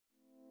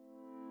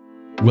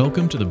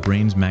Welcome to the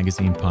Brains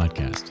Magazine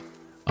podcast,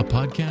 a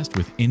podcast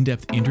with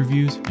in-depth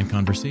interviews and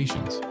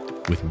conversations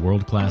with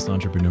world-class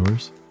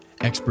entrepreneurs,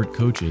 expert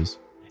coaches,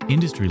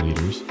 industry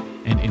leaders,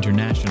 and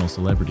international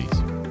celebrities.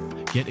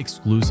 Get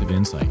exclusive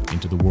insight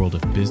into the world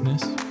of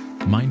business,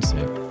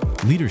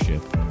 mindset,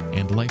 leadership,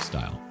 and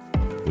lifestyle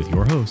with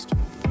your host,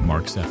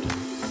 Mark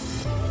Sefton.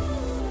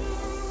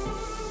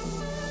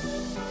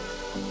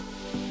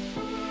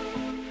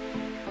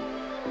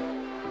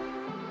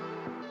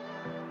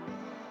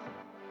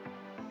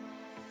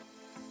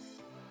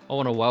 I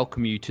want to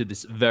welcome you to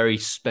this very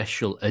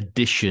special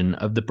edition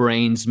of the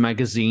Brains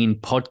Magazine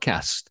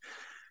podcast.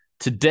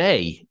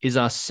 Today is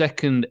our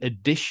second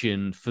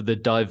edition for the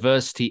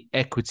Diversity,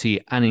 Equity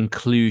and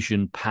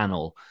Inclusion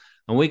panel.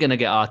 And we're going to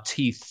get our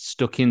teeth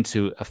stuck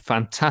into a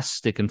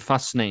fantastic and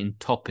fascinating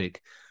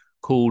topic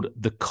called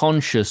the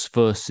conscious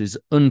versus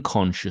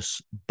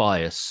unconscious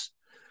bias.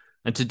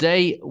 And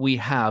today we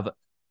have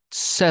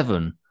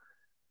 7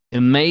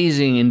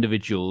 amazing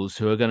individuals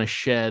who are going to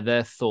share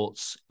their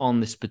thoughts on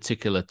this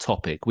particular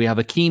topic. We have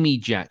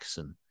Hakimi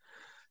Jackson.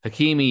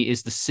 Hakimi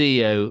is the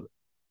CEO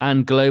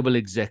and global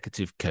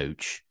executive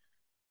coach.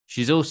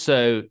 She's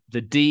also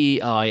the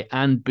DEI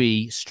and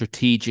B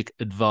strategic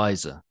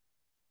advisor.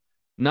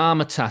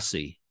 Naama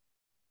Tassi.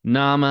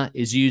 Naama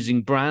is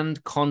using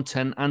brand,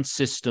 content, and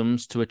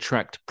systems to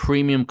attract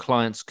premium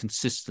clients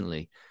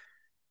consistently.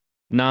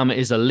 Naama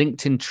is a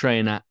LinkedIn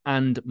trainer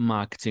and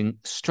marketing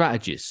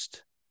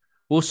strategist.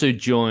 Also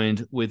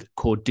joined with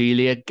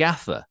Cordelia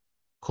Gaffer.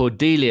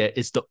 Cordelia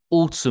is the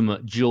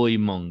ultimate joy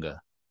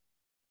monger.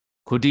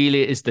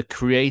 Cordelia is the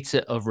creator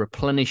of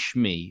Replenish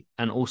Me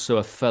and also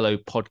a fellow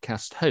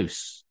podcast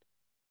host.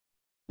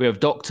 We have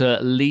Dr.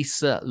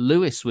 Lisa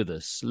Lewis with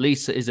us.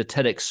 Lisa is a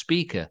TEDx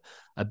speaker,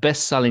 a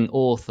best-selling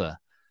author,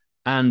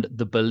 and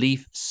the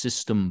belief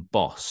system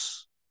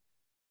boss.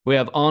 We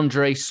have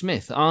Andre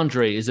Smith.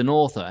 Andre is an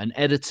author, an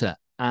editor,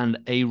 and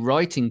a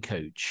writing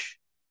coach.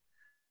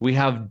 We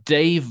have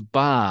Dave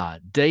Barr.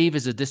 Dave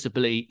is a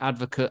disability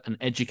advocate and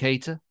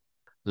educator.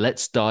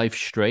 Let's dive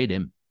straight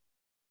in.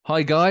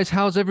 Hi, guys.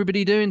 How's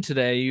everybody doing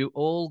today? Are you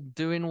all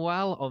doing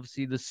well?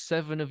 Obviously, there's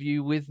 7 of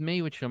you with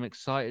me, which I'm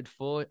excited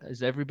for.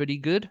 Is everybody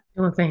good?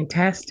 Doing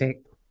fantastic.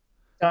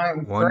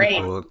 Doing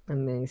Wonderful. great.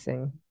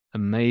 Amazing.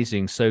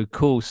 Amazing. So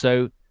cool.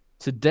 So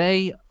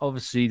today,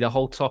 obviously, the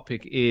whole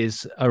topic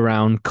is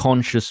around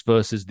conscious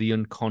versus the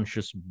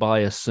unconscious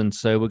bias. And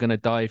so we're going to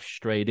dive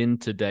straight in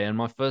today. And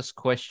my first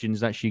question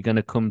is actually going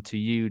to come to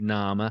you,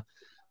 Naama.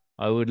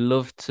 I would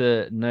love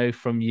to know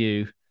from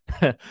you,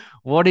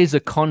 what is a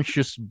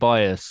conscious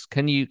bias?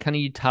 Can you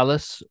tell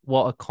us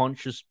what a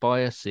conscious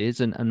bias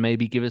is and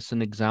maybe give us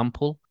an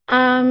example?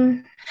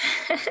 Hi,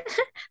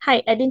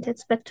 I didn't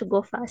expect to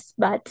go first,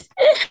 but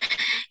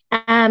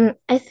I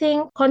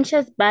think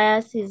conscious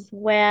bias is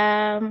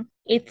where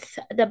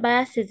the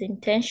bias is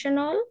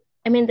intentional.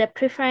 I mean, the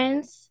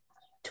preference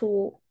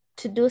to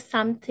do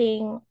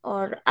something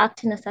or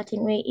act in a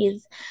certain way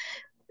is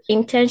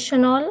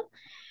intentional,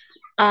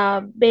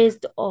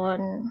 based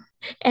on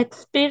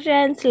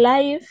experience,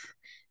 life,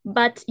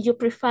 but you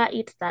prefer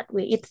it that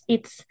way.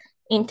 It's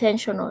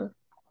intentional.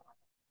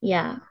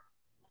 Yeah.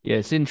 Yeah,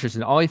 it's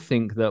interesting. I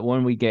think that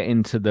when we get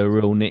into the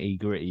real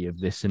nitty-gritty of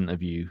this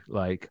interview,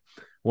 like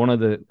one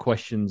of the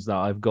questions that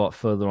I've got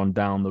further on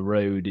down the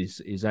road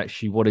is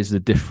actually what is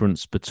the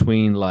difference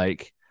between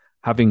like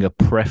having a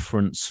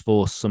preference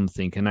for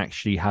something and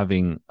actually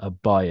having a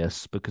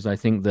bias? Because I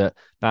think that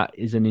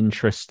is an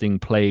interesting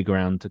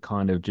playground to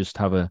kind of just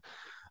have a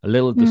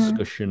little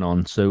discussion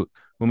on. So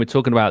when we're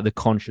talking about the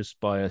conscious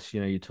bias,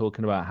 you're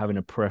talking about having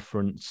a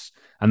preference,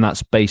 and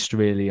that's based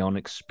really on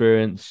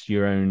experience,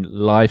 your own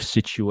life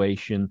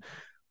situation.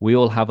 We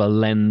all have a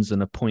lens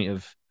and a point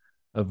of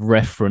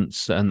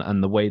reference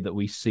and the way that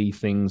we see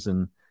things.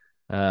 And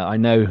I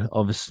know,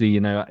 obviously,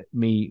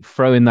 me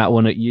throwing that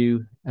one at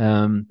you,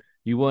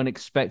 you weren't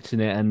expecting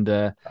it,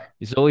 and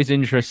it's always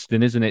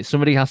interesting, isn't it?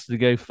 Somebody has to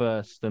go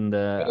first, and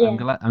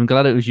Yeah. I'm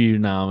glad it was you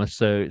now.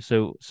 So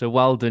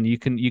well done. You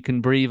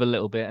can breathe a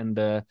little bit, and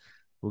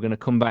we're going to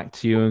come back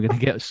to you. And we're going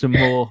to get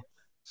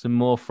some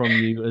more from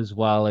you as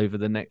well over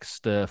the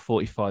next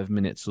 45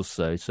 minutes or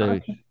so. So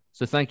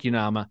thank you,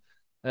 Naama.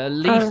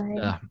 Lisa. All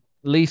right.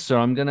 Lisa,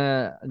 I'm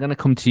gonna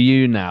come to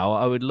you now.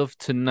 I would love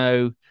to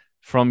know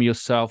from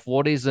yourself,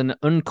 what is an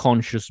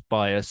unconscious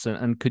bias,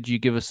 and could you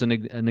give us an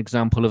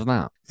example of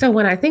that? So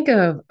when I think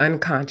of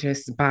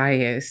unconscious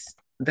bias,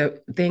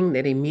 the thing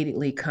that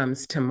immediately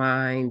comes to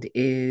mind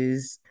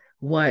is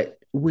what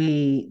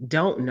we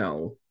don't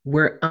know,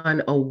 we're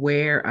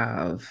unaware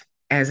of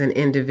as an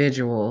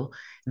individual,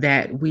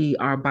 that we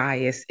are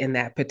biased in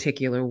that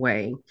particular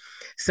way.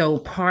 So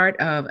part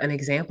of an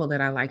example that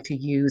I like to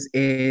use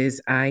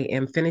is I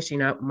am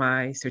finishing up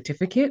my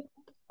certificate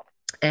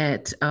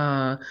at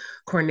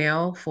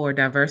Cornell for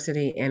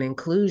diversity and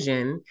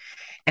inclusion,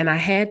 and I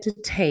had to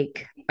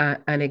take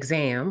an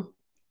exam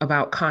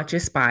about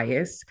conscious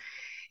bias.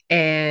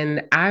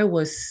 And I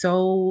was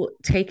so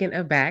taken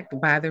aback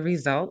by the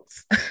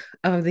results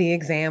of the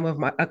exam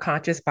of a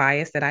conscious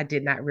bias that I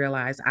did not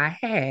realize I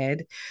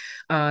had.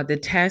 The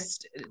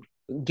test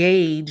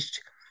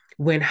gauged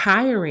when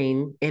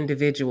hiring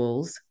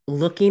individuals,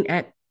 looking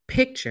at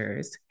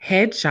pictures,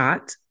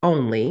 headshots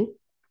only,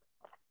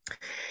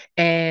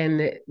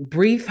 and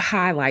brief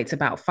highlights,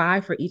 about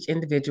 5 for each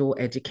individual: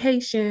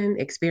 education,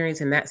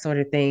 experience, and that sort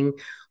of thing.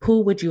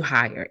 Who would you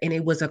hire? And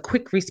it was a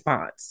quick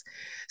response.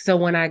 So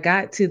when I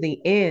got to the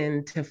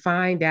end to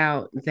find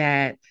out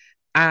that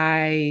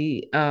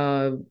I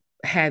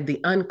had the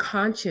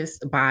unconscious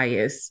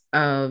bias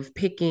of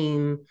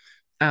picking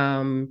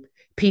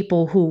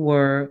people who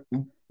were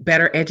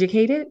better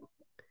educated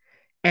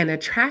and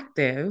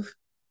attractive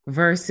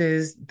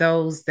versus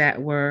those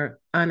that were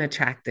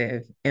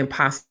unattractive and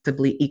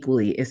possibly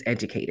equally as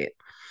educated.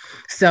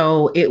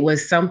 So it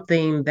was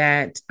something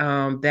that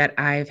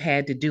I've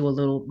had to do a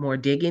little more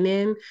digging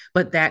in,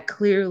 but that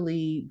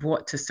clearly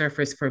brought to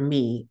surface for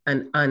me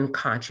an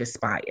unconscious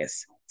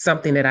bias,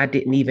 something that I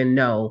didn't even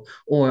know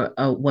or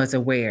was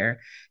aware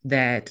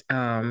that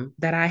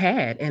I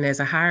had. And as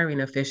a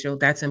hiring official,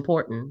 that's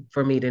important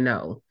for me to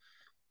know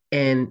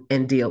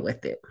and deal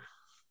with it.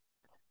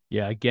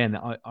 Yeah, again,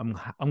 I'm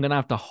gonna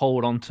have to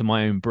hold on to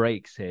my own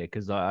brakes here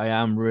because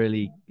I'm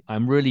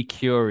really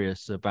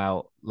curious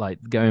about like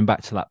going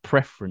back to that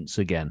preference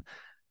again,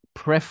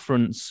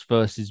 preference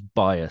versus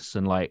bias,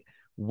 and like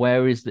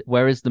where is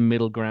the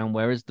middle ground,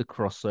 where is the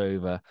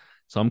crossover?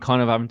 So I'm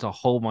kind of having to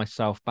hold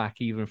myself back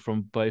even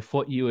from both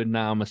what you and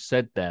Naama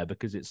said there,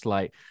 because it's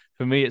like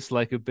for me it's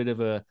like a bit of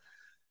a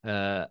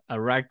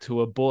rag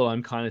to a bull.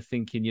 I'm kind of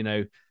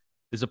thinking,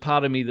 there's a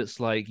part of me that's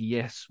like,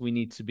 yes, we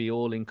need to be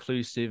all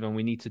inclusive and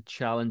we need to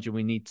challenge and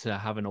we need to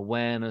have an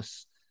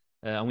awareness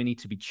and we need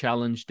to be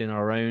challenged in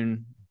our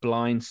own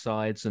blind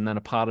sides. And then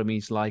a part of me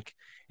is like,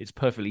 it's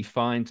perfectly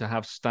fine to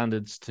have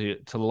standards to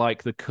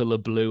like the color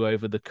blue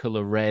over the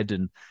color red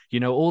and,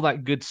 all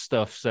that good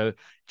stuff. So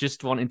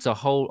just wanting to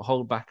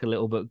hold back a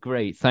little bit.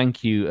 Great.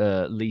 Thank you,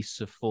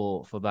 Lisa,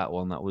 for that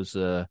one. That was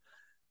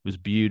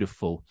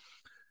beautiful.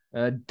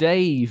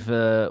 Dave,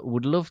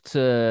 would love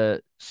to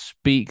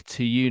speak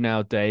to you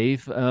now,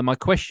 Dave. My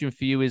question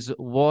for you is,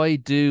 why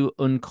do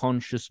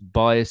unconscious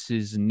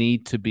biases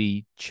need to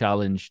be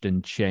challenged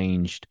and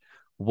changed?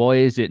 Why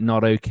is it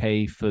not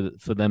okay for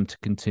them to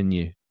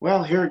continue?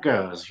 Well, here it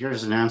goes.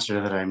 Here's an answer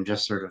that I'm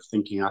just sort of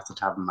thinking off the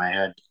top of my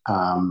head.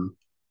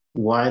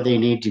 Why they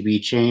need to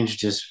be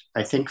changed is,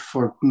 I think,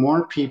 for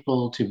more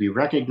people to be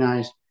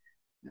recognized,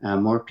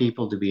 more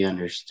people to be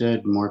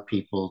understood, more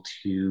people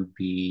to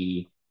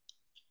be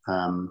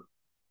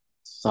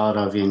thought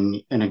of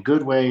in a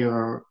good way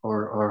or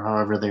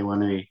however they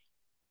want to be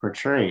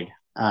portrayed.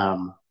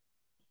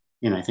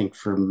 I think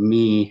for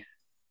me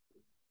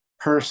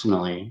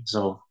personally,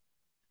 so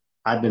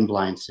I've been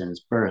blind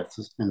since birth,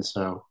 and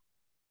so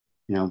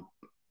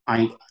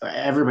I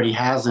everybody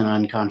has an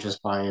unconscious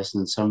bias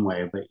in some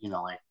way, but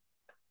like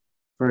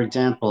for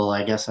example,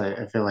 I guess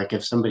I feel like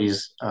if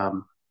somebody's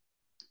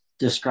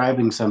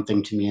describing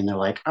something to me and they're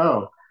like,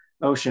 oh,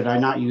 should I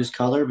not use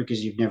color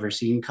because you've never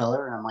seen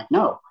color? And I'm like,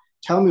 no,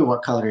 tell me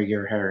what color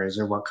your hair is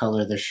or what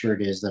color the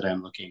shirt is that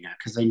I'm looking at,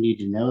 because I need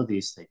to know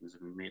these things.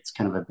 I mean, it's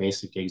kind of a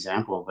basic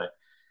example, but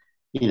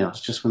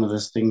it's just one of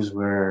those things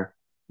where,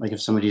 like,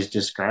 if somebody's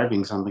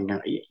describing something,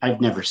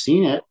 I've never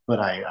seen it, but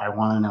I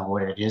want to know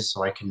what it is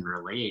so I can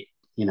relate,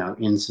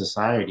 in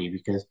society.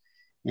 Because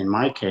in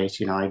my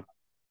case,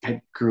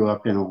 I grew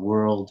up in a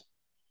world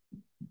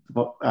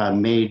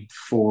made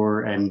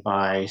for and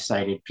by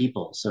sighted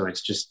people. So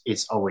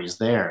it's always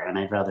there. And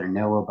I'd rather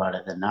know about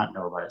it than not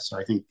know about it. So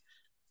I think,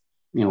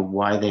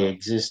 why they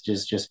exist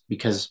is just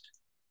because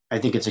I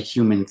think it's a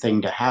human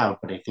thing to have.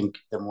 But I think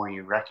the more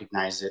you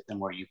recognize it, the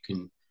more you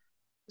can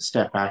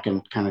step back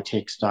and kind of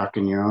take stock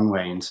in your own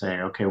way and say,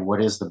 okay,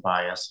 what is the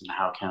bias and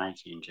how can I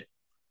change it?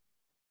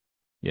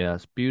 Yeah,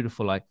 it's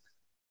beautiful. Like,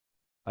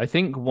 I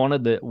think one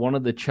of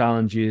the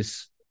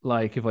challenges,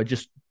 like if I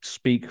just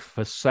speak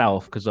for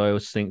self, because I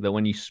always think that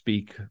when you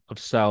speak of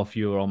self,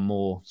 you're on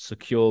more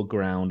secure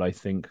ground. I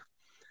think,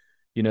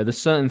 there's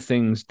certain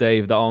things,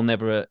 Dave, that I'll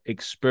never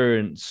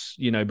experience,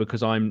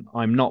 because I'm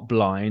not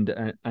blind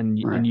and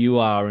Right. and you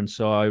are, and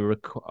so I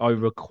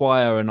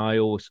require and I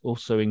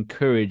also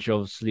encourage,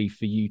 obviously,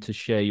 for you to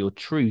share your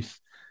truth,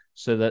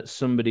 so that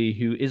somebody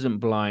who isn't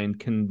blind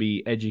can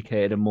be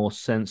educated and more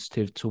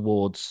sensitive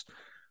towards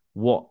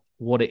what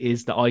it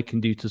is that I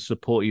can do to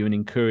support you and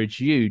encourage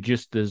you,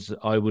 just as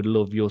I would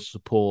love your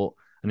support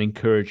and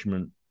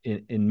encouragement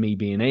in me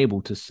being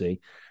able to see.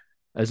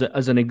 As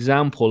an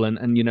example, and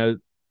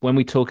when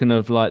we're talking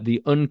of like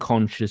the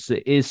unconscious,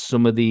 it is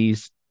some of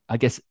these, I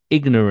guess,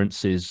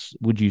 ignorances,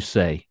 would you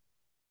say?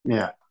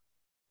 Yeah.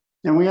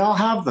 And we all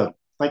have them.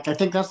 Like, I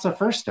think that's the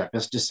first step,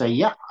 is to say,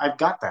 yeah, I've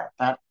got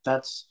that.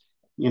 That's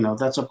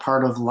a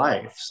part of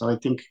life. So I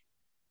think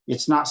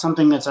it's not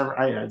something that's ever,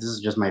 this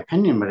is just my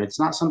opinion, but it's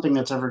not something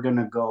that's ever going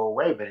to go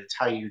away, but it's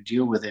how you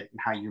deal with it and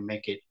how you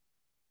make it,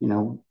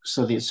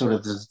 so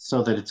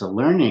that it's a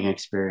learning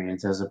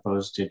experience as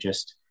opposed to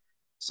just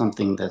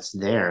something that's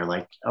there.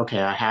 Like, okay,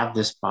 I have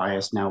this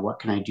bias now. What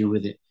can I do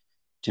with it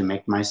to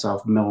make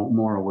myself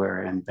more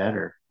aware and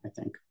better? I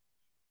think.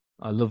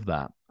 I love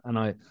that. And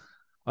I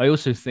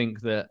also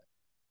think that,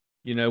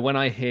 when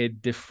I hear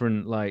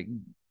different like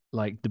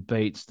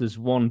debates, there's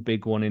one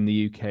big one in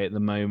the UK at the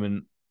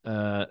moment,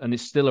 and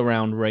it's still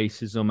around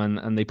racism,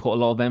 and they put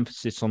a lot of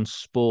emphasis on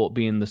sport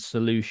being the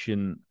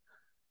solution,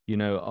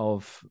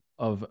 of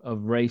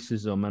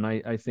racism. And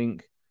I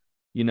think,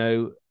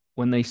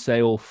 when they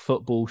say, oh,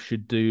 football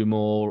should do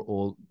more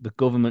or the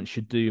government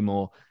should do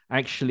more,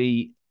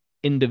 actually,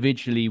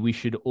 individually, we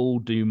should all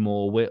do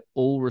more. We're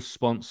all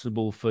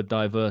responsible for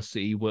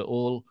diversity. We're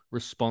all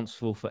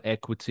responsible for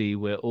equity.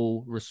 We're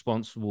all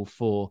responsible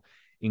for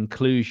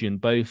inclusion,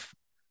 both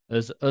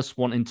as us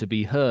wanting to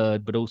be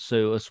heard, but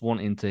also us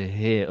wanting to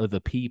hear other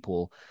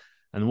people.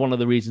 And one of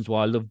the reasons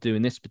why I love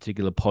doing this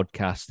particular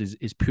podcast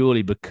is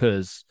purely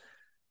because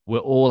we're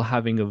all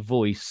having a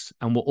voice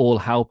and we're all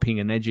helping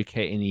and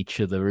educating each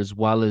other, as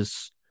well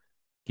as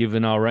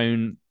giving our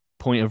own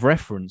point of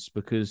reference,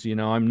 because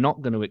I'm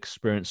not going to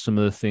experience some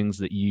of the things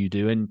that you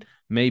do, and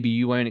maybe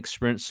you won't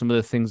experience some of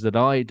the things that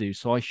I do,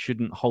 so I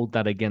shouldn't hold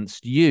that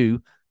against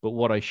you. But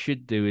what I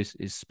should do is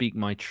speak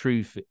my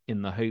truth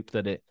in the hope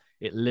that it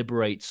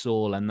liberates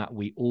all and that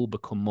we all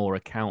become more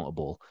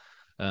accountable,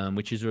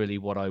 which is really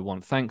what I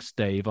want. Thanks,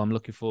 Dave. I'm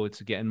looking forward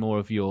to getting more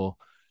of your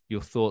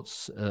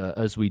thoughts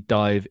as we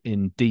dive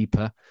in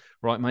deeper.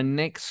 Right, my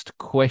next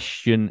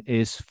question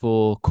is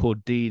for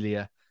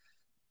Cordelia.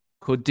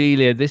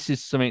 Cordelia, this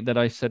is something that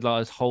I said I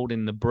was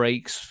holding the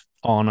brakes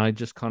on. I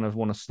just kind of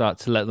want to start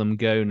to let them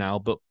go now.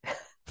 But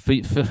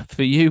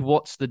for you,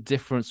 what's the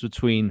difference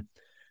between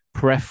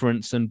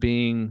preference and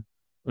being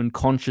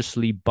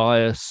unconsciously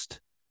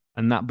biased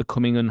and that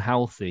becoming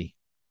unhealthy?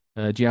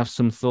 Do you have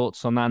some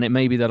thoughts on that? And it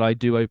may be that I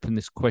do open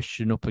this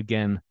question up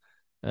again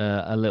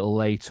a little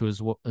later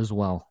as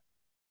well.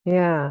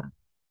 Yeah,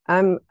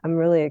 I'm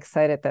really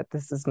excited that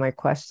this is my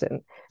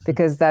question,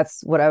 because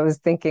that's what I was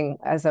thinking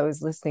as I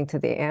was listening to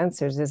the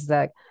answers, is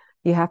that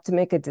you have to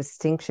make a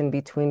distinction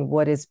between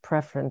what is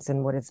preference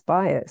and what is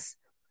bias.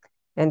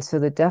 And so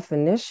the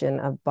definition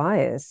of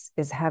bias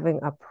is having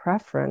a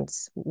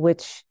preference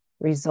which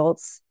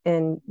results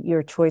in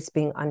your choice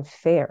being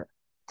unfair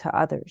to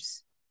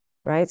others,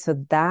 right?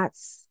 So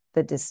that's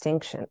the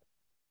distinction.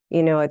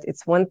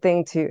 It's one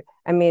thing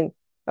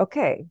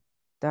okay,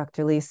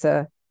 Dr.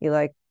 Lisa,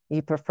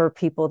 you prefer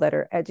people that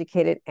are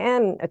educated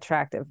and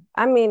attractive.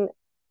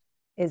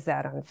 Is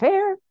that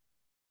unfair?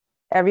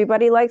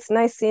 Everybody likes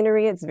nice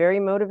scenery. It's very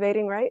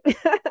motivating, right?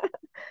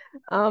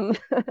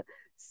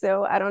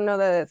 So I don't know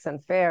that it's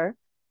unfair.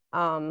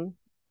 But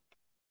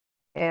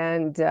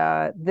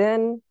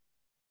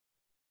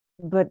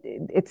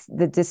it's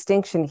the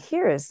distinction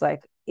here is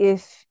like,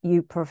 if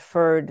you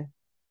preferred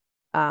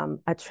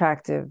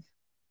attractive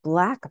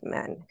Black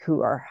men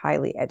who are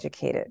highly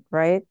educated,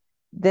 right?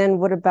 Then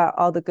what about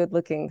all the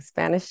good-looking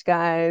Spanish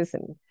guys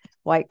and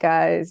white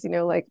guys?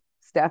 Like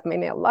staff may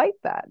not like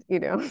that,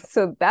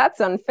 so that's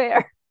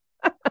unfair.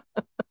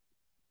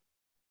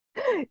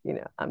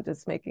 I'm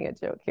just making a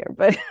joke here,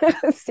 but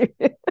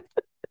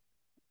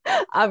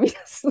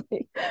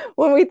obviously,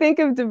 when we think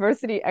of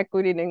diversity,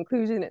 equity, and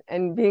inclusion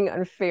and being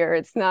unfair,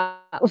 it's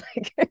not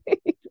like.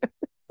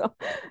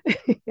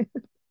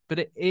 But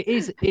it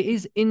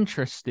is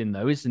interesting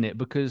though, isn't it?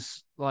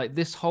 Because like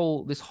this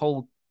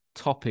whole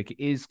topic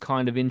is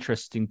kind of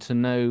interesting to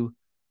know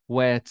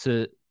where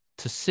to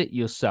sit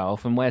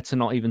yourself and where to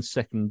not even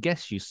second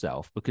guess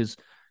yourself. Because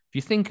if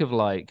you think of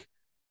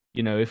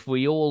if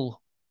we all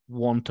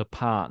want a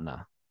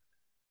partner,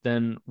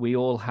 then we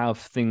all have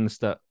things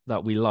that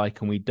we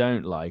like and we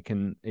don't like,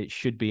 and it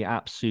should be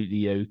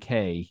absolutely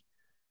okay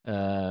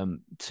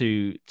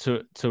to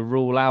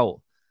rule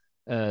out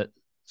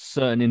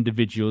certain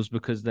individuals,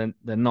 because then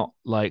they're not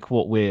like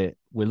what we're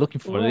looking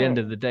for. Right. At the end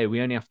of the day,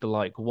 we only have to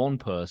like one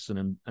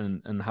person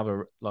and have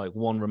a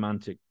one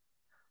romantic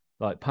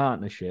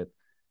partnership.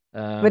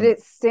 But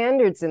it's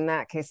standards in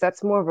that case.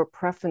 That's more of a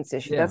preference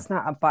issue. Yeah. That's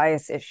not a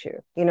bias issue.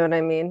 You know what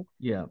I mean?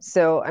 Yeah.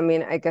 So,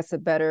 I guess a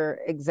better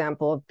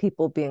example of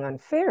people being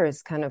unfair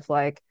is kind of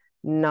like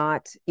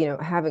not,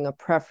 having a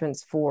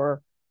preference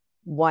for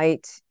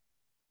white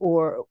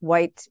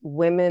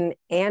women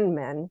and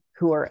men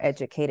who are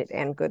educated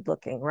and good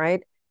looking,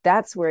 right?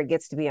 That's where it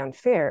gets to be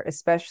unfair,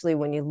 especially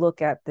when you look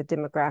at the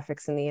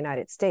demographics in the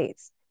United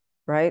States,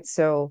 right?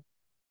 So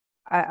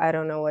I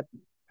don't know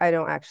I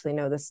don't actually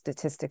know the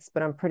statistics,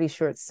 but I'm pretty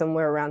sure it's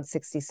somewhere around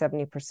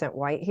 60-70%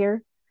 white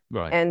here.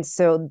 Right. And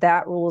so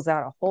that rules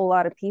out a whole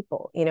lot of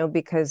people,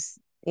 because,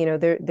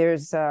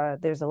 there's a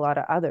lot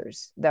of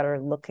others that are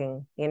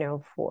looking,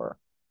 for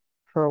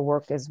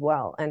work as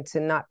well. And to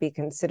not be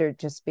considered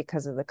just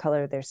because of the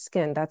color of their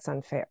skin, that's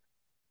unfair.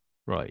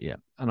 Right. Yeah.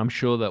 And I'm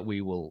sure that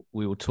we will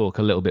talk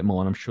a little bit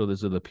more. And I'm sure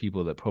there's other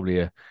people that probably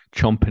are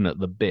chomping at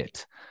the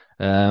bit.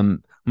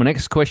 My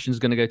next question is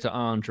going to go to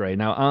Andre.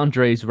 Now,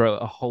 Andre's wrote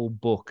a whole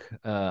book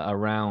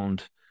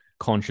around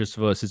conscious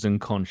versus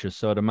unconscious.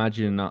 So I'd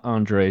imagine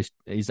Andre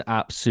is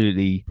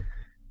absolutely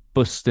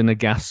busting a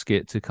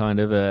gasket to kind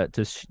of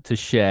to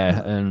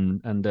share,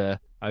 and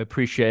I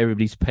appreciate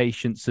everybody's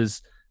patience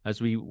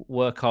as we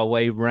work our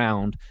way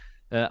round.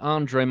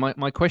 Andre,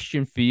 my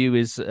question for you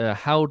is,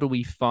 how do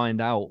we find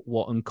out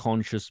what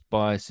unconscious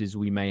biases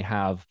we may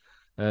have?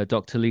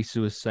 Dr. Lisa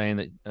was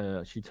saying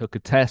that she took a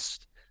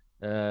test,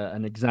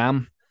 an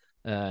exam,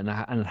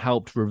 and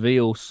helped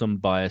reveal some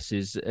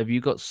biases. Have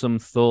you got some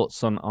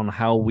thoughts on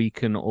how we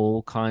can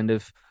all kind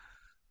of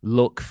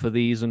look for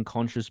these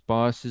unconscious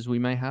biases we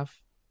may have?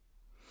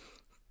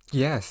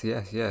 Yes,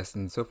 yes, yes.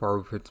 And so far,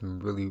 we've heard some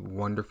really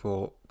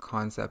wonderful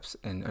concepts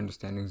and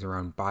understandings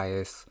around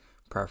bias,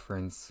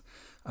 preference,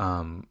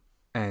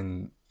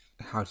 and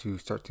how to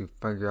start to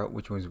figure out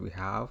which ones we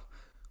have.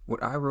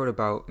 What I wrote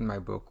about in my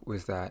book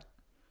was that,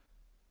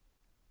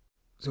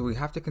 so we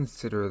have to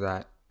consider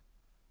that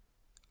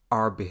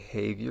our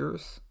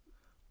behaviors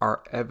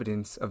are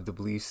evidence of the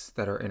beliefs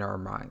that are in our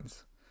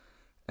minds.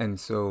 And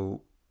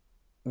so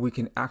we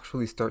can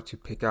actually start to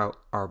pick out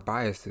our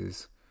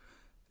biases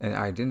and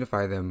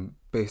identify them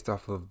based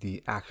off of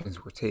the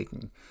actions we're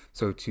taking.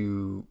 So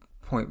to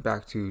point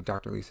back to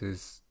Dr.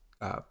 Lisa's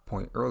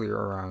point earlier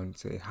around,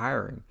 say,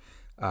 hiring,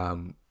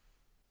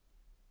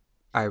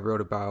 I wrote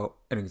about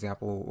an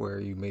example where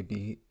you may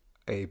be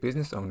a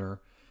business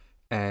owner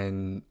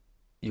and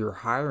you're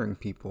hiring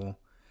people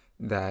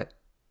that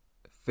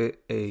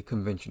fit a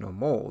conventional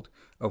mold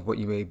of what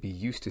you may be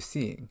used to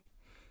seeing.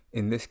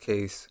 In this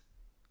case,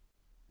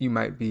 you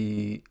might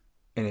be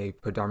in a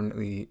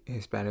predominantly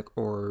Hispanic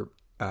or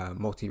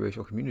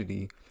multiracial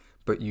community,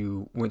 but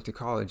you went to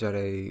college at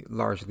a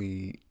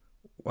largely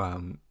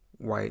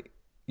white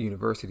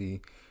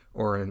university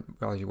or a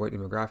largely white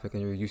demographic,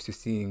 and you're used to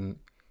seeing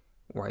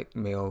white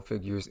male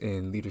figures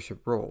in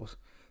leadership roles.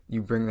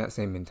 You bring that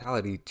same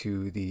mentality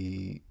to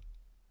the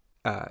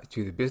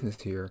business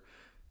here.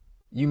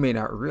 You may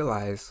not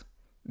realize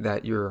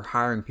that you're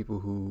hiring people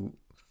who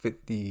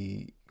fit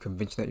the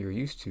convention that you're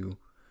used to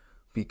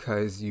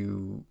because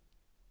you're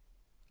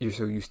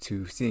so used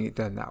to seeing it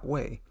done that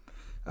way.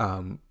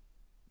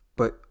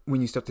 But when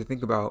you start to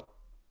think about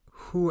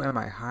who am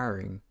I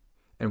hiring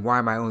and why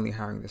am I only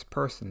hiring this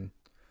person,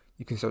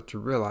 you can start to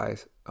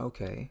realize,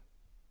 okay,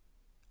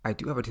 I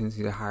do have a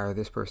tendency to hire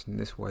this person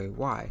this way.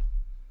 Why?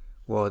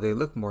 Well, they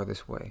look more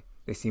this way.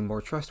 They seem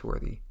more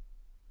trustworthy.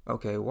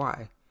 Okay,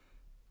 why?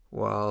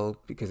 Well,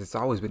 because it's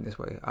always been this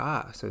way.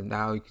 So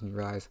now you can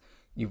realize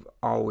you've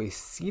always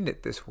seen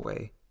it this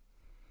way.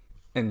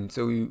 And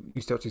so you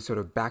start to sort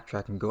of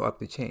backtrack and go up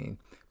the chain.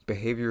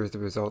 Behavior is the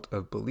result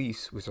of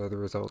beliefs, which are the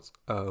results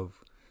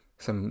of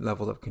some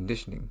level of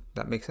conditioning.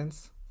 That makes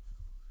sense?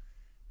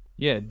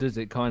 Yeah, does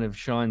it kind of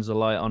shines a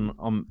light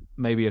on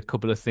maybe a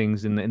couple of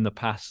things in the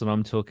past, and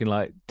I'm talking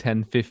like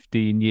 10,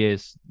 15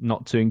 years,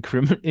 not to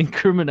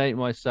incriminate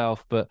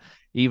myself, but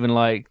even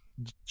like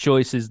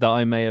choices that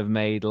I may have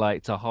made,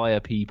 like to hire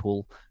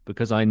people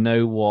because I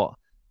know what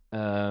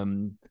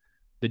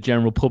the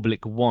general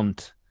public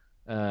want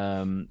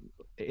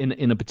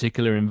in a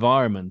particular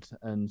environment,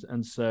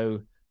 and so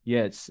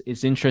yeah,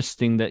 it's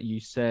interesting that you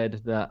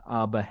said that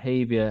our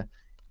behavior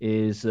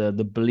is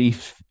the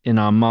belief in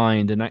our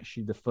mind, and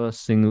actually the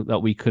first thing that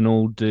we can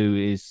all do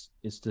is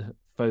to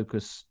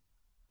focus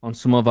on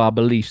some of our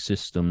belief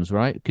systems,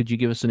 right? Could you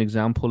give us an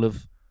example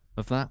of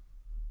that?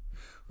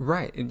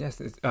 Right, and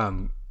yes,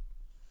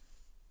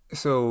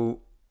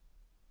 so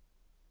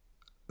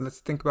let's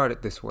think about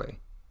it this way.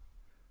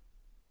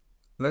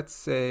 Let's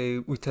say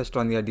we touched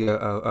on the idea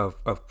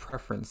of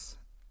preference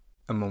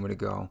a moment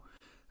ago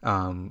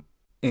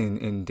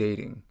in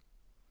dating.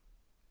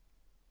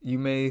 You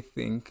may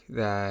think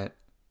that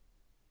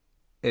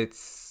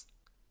it's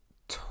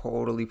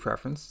totally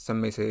preference. Some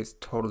may say it's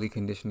totally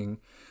conditioning.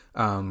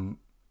 But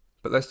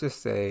let's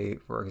just say,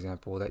 for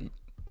example, that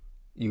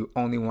you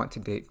only want to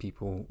date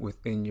people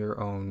within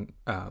your own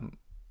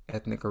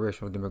ethnic or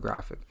racial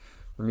demographic.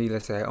 For me,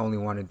 let's say I only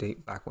want to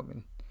date Black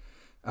women.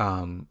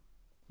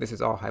 This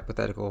is all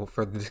hypothetical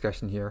for the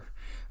discussion here.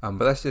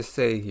 But let's just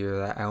say here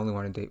that I only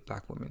want to date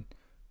Black women.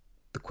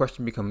 The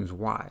question becomes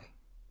why?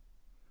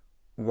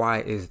 Why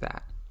is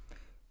that?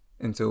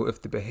 And so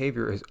if the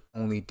behavior is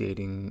only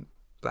dating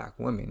Black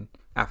women,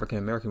 African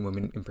American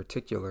women in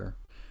particular,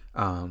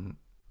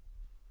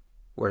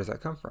 where does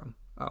that come from?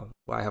 Oh,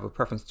 well, I have a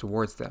preference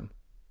towards them.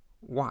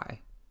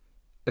 Why?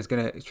 It's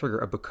going to trigger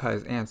a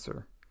because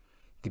answer.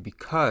 The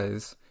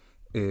because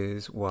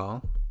is,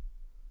 well,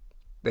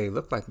 they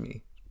look like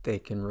me. They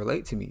can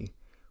relate to me.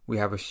 We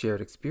have a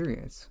shared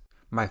experience.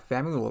 My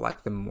family will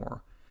like them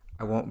more.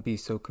 I won't be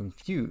so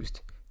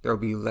confused. There'll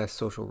be less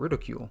social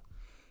ridicule.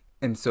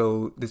 And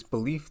so this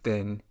belief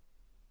then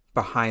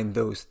behind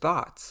those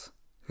thoughts,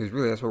 because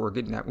really that's what we're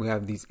getting at. We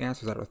have these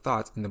answers out of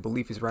thoughts, and the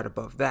belief is right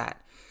above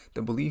that.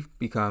 The belief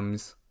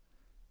becomes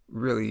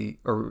really,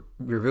 or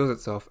reveals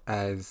itself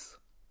as,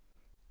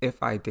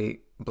 if I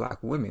date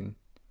Black women,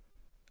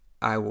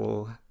 I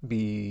will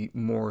be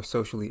more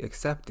socially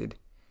accepted.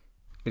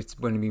 It's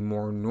going to be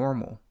more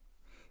normal.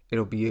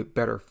 It'll be a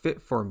better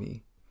fit for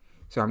me.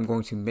 So I'm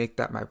going to make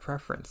that my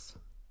preference.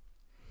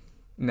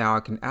 Now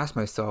I can ask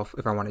myself,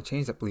 if I want to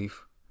change that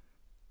belief,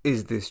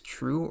 is this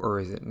true or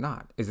is it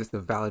not? Is this a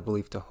valid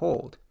belief to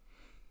hold?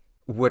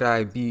 Would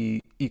I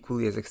be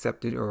equally as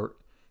accepted or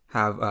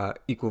have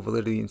equal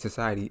validity in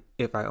society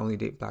if I only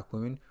date black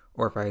women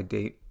or if I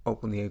date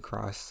openly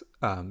across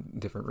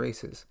different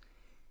races?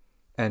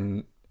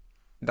 And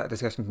that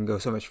discussion can go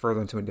so much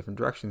further into different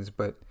directions,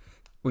 but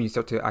when you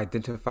start to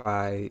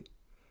identify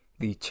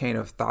the chain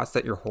of thoughts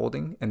that you're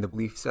holding and the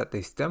beliefs that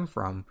they stem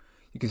from,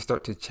 you can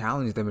start to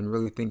challenge them and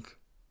really think,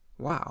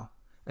 wow.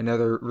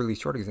 Another really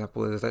short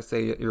example is, let's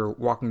say you're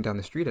walking down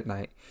the street at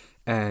night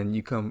and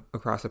you come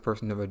across a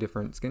person of a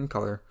different skin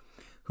color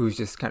who's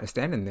just kind of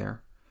standing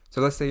there.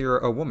 So let's say you're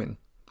a woman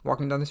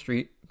walking down the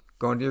street,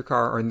 going to your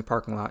car or in the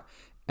parking lot,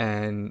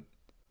 and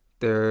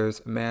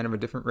there's a man of a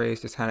different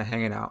race just kind of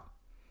hanging out.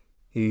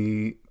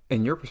 He,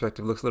 in your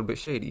perspective, looks a little bit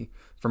shady.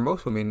 For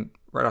most women,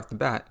 right off the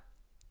bat,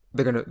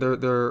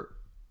 their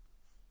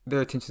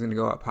attention's gonna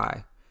go up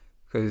high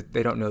because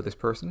they don't know this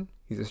person.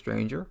 He's a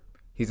stranger.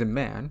 He's a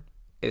man.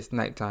 It's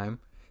nighttime.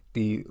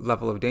 The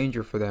level of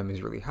danger for them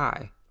is really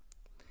high.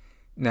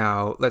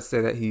 Now, let's say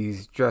that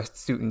he's dressed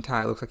suit and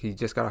tie. It looks like he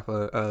just got off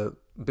a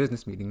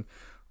business meeting,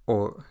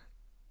 or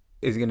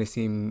is going to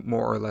seem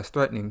more or less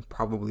threatening?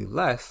 Probably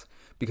less,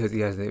 because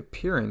he has the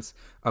appearance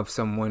of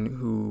someone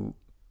who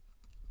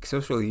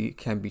socially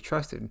can be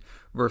trusted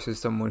versus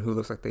someone who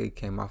looks like they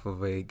came off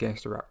of a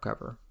gangster rap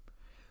cover.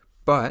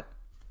 But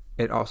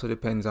it also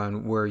depends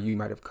on where you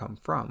might have come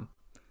from.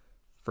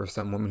 For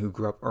some women who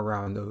grew up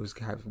around those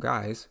types of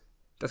guys,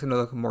 that's going to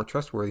look more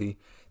trustworthy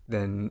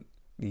than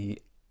the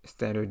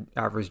standard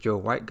average Joe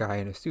white guy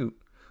in a suit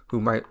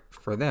who might,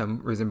 for them,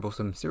 resemble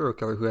some serial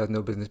killer who has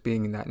no business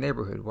being in that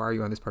neighborhood. Why are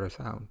you on this part of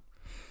town?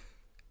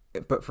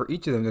 But for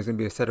each of them, there's going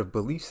to be a set of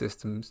belief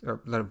systems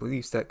or a set of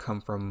beliefs that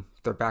come from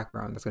their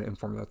background. That's going to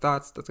inform their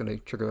thoughts. That's going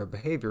to trigger their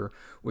behavior,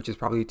 which is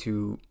probably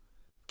to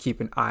keep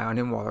an eye on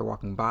him while they're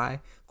walking by,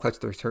 clutch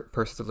their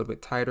purses a little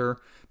bit tighter,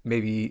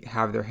 maybe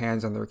have their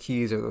hands on their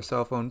keys or their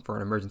cell phone for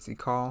an emergency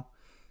call.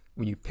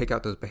 When you pick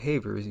out those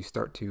behaviors, you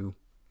start to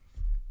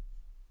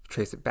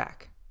trace it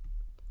back.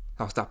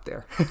 I'll stop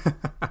there.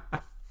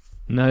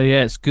 No,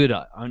 yeah, it's good.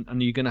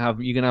 And you're gonna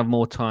have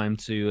more time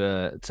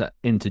to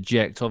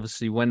interject.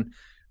 Obviously,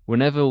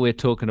 whenever we're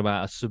talking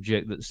about a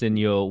subject that's in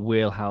your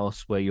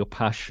wheelhouse, where you're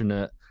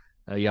passionate,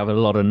 you have a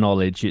lot of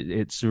knowledge.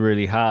 It's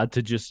really hard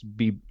to just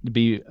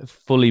be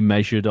fully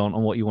measured on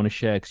what you want to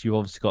share, because you've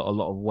obviously got a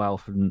lot of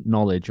wealth and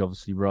knowledge.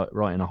 Obviously,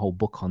 writing a whole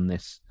book on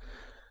this,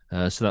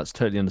 so that's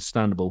totally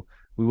understandable.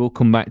 We will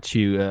come back to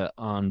you,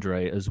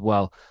 Andre, as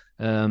well.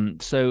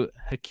 So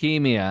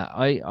Hakemia,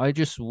 I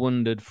just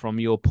wondered from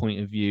your point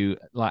of view,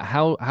 like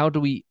how do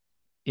we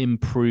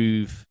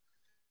improve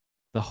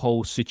the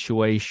whole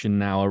situation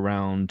now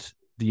around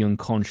the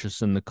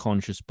unconscious and the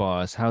conscious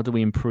bias? How do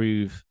we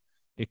improve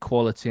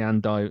equality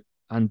and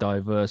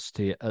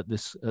diversity at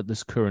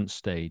this current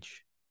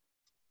stage?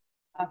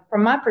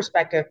 From my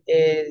perspective,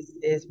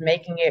 is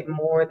making it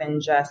more than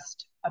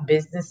just a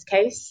business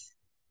case,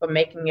 but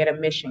making it a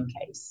mission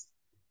case.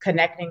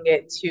 Connecting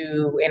it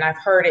to, and I've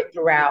heard it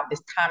throughout,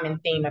 this common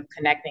theme of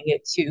connecting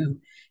it to,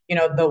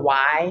 the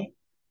why,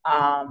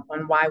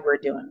 on why we're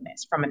doing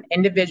this from an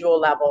individual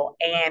level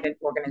and an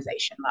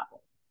organization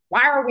level.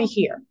 Why are we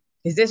here?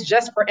 Is this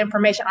just for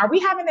information? Are we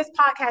having this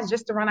podcast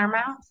just to run our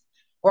mouths?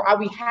 Or are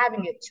we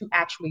having it to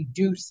actually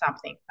do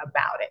something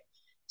about it,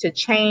 to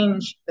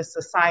change the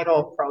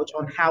societal approach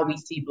on how we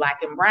see Black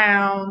and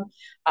brown,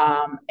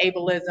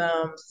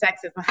 ableism,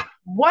 sexism?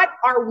 What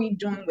are we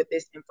doing with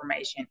this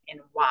information and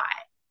why?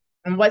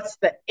 And what's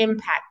the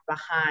impact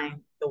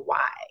behind the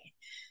why?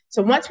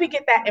 So once we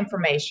get that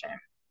information,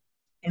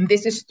 and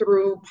this is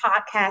through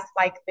podcasts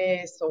like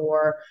this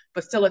or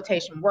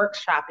facilitation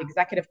workshop,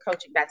 executive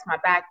coaching, that's my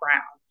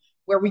background,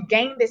 where we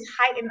gain this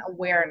heightened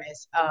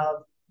awareness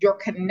of your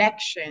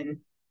connection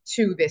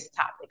to this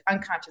topic,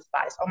 unconscious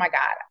bias. Oh my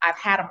God, I've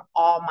had them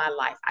all my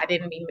life. I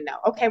didn't even know.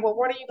 Okay, well,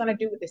 what are you going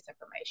to do with this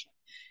information?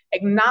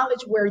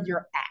 Acknowledge where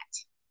you're at.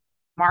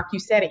 Mark, you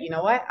said it. You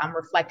know what? I'm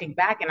reflecting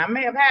back, and I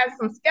may have had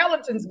some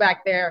skeletons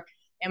back there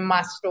in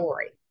my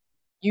story.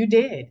 You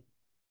did.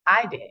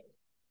 I did.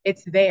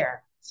 It's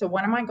there. So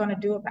what am I going to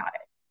do about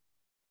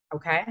it?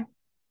 Okay?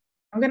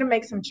 I'm going to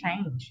make some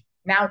change.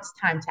 Now it's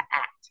time to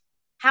act.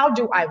 How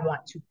do I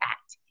want to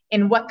act?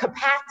 In what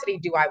capacity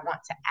do I want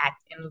to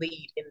act and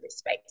lead in this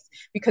space?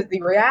 Because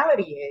the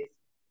reality is,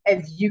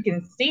 as you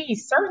can see,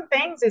 certain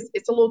things,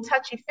 it's a little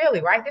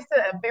touchy-feely, right? This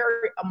is a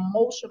very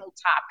emotional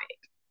topic.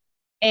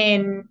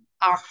 And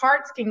our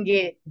hearts can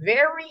get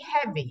very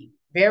heavy,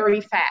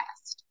 very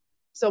fast.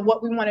 So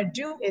what we want to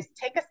do is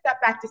take a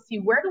step back to see,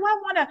 where do I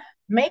want to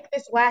make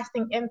this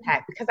lasting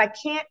impact? Because I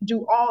can't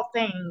do all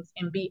things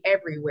and be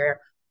everywhere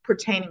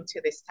pertaining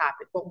to this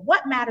topic. But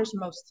what matters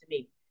most to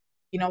me?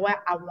 You know what?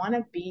 I want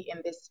to be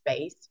in this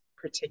space,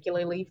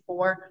 particularly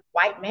for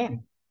white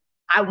men.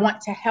 I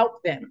want to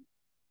help them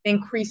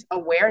increase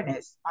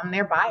awareness on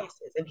their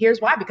biases. And here's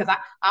why, because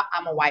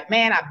I'm a white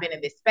man. I've been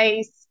in this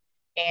space.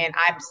 And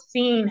I've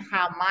seen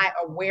how my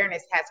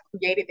awareness has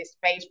created this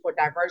space for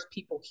diverse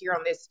people here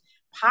on this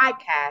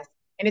podcast,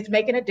 and it's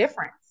making a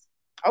difference.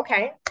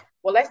 Okay,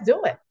 Well, let's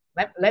do it.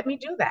 Let me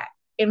do that.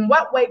 In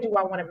what way do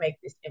I want to make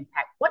this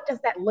impact? What does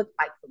that look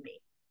like for me?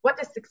 What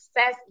does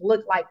success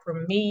look like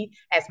for me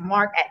as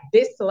Mark at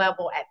this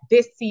level, at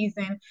this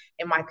season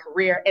in my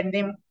career? And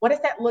then what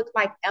does that look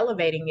like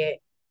elevating it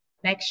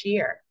next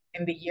year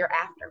and the year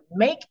after?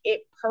 Make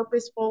it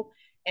purposeful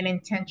and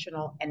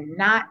intentional, and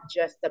not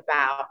just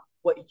about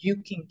what you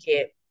can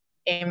get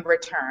in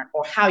return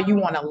or how you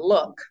want to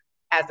look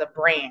as a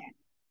brand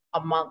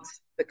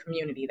amongst the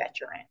community that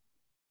you're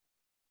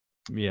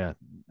in. Yeah,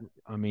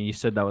 I mean, you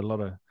said that with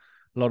a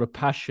lot of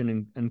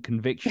passion and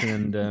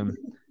conviction, and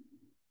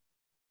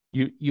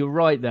you're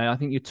right there. I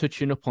think you're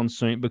touching up on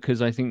something,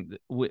 because I think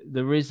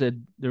there is a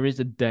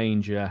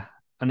danger,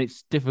 and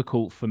it's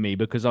difficult for me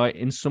because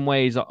in some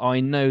ways I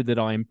know that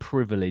I'm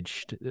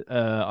privileged.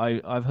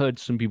 I've heard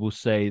some people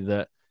say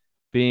that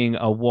being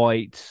a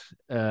white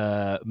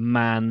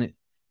man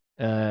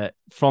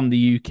from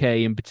the UK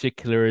in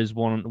particular is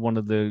one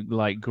of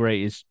the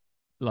greatest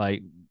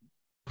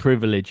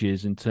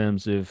privileges in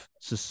terms of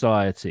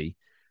society.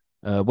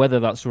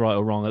 Whether that's right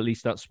or wrong, at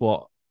least that's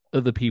what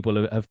other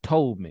people have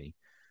told me.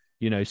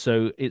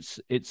 So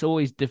it's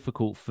always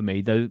difficult for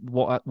me, though.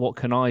 What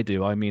can I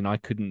do? I mean, I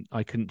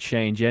couldn't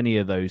change any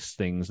of those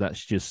things.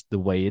 That's just the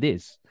way it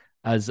is,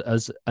 as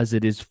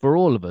it is for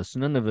all of us.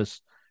 None of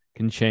us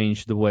can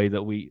change the way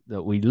that we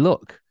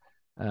look.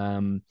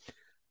 The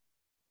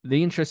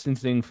interesting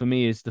thing for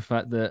me is the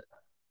fact that,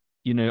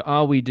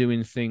 are we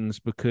doing things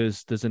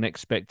because there's an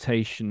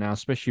expectation now,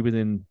 especially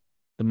within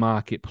the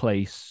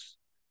marketplace,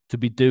 to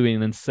be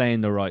doing and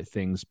saying the right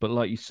things? But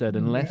like you said,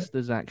 unless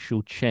there's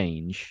actual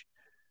change,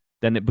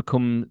 then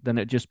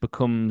it just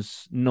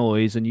becomes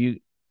noise, and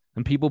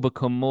people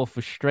become more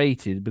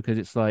frustrated because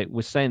it's like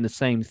we're saying the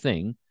same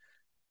thing,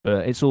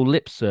 but it's all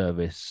lip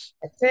service.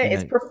 That's it.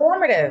 It's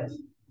performative.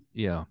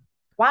 Yeah.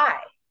 Why?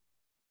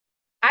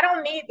 I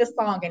don't need the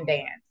song and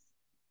dance.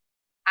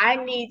 I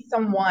need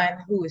someone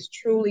who is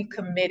truly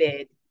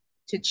committed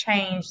to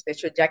change the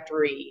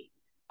trajectory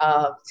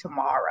of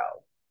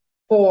tomorrow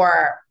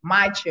for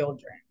my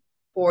children,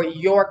 for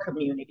your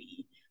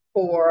community,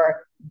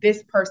 for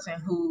this person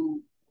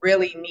who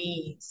really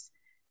needs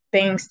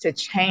things to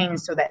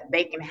change so that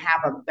they can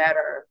have a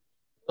better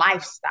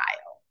lifestyle,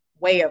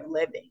 way of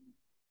living,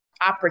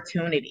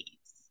 opportunities.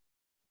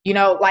 We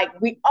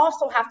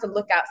also have to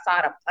look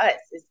outside of us.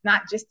 It's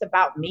not just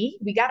about me.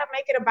 We got to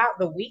make it about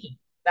the we,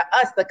 the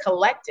us, the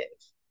collective,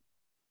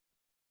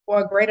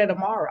 for a greater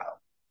tomorrow.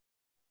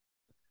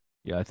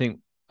 Yeah, I think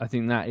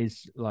that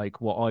is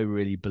what I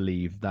really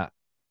believe, that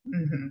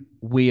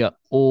we are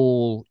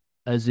all,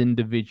 as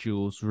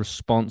individuals,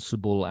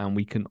 responsible, and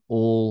we can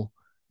all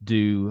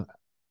do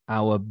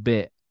our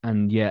bit.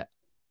 And yet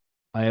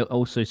I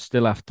also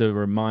still have to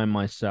remind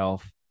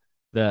myself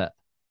that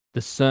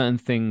there's certain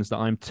things that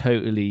I'm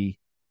totally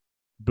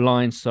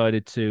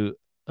blindsided to,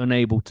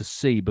 unable to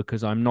see,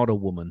 because I'm not a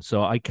woman.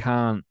 So I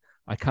can't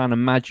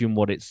imagine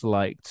what it's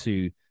like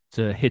to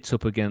hit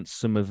up against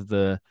some of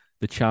the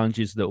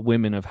challenges that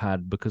women have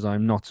had, because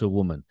I'm not a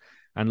woman.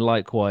 And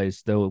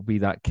likewise, there will be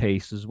that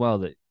case as well,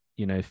 that,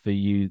 for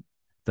you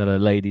that are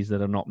ladies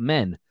that are not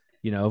men,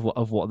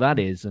 of what that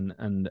is.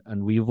 And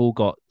we've all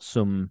got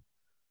some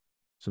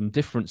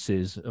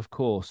differences, of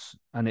course,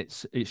 and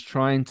it's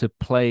trying to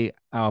play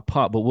our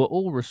part, but we're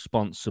all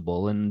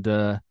responsible. And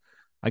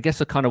I guess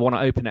I kind of want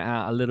to open it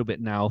out a little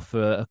bit now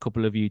for a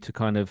couple of you to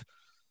kind of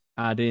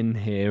add in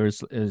here,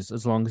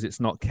 as long as it's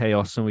not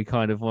chaos. And we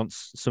kind of,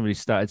 once somebody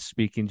started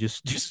speaking,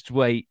 just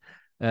wait,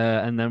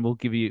 and then we'll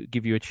give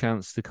you a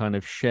chance to kind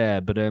of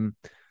share. But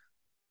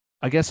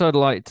I guess I'd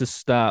like to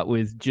start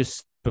with,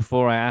 just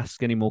before I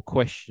ask any more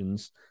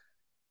questions,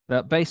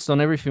 that based on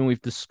everything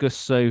we've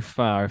discussed so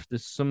far, if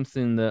there's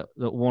something that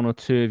one or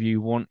two of you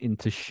wanting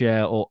to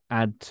share or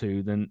add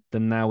to, then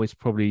now is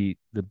probably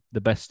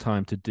the best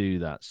time to do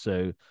that. So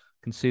I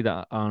can see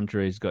that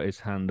Andre's got his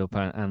hand up,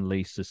 and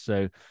Lisa.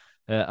 So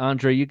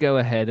Andre, you go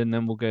ahead, and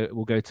then we'll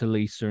go to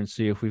Lisa and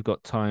see if we've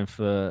got time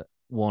for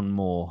one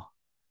more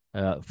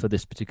for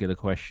this particular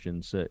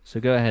question. So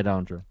go ahead,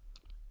 Andre.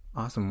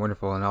 Awesome,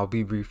 wonderful, and I'll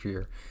be brief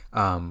here.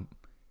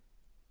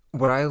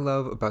 What I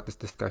love about this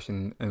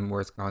discussion and where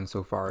it's gone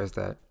so far is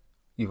that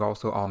you've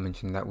also all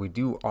mentioned that we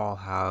do all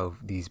have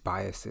these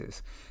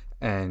biases.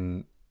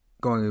 And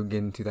going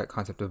again to that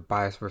concept of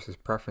bias versus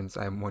preference,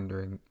 I'm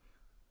wondering,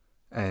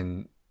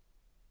 and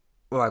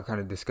I've kind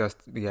of discussed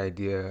the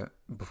idea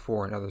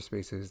before in other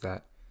spaces,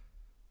 that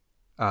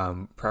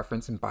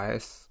preference and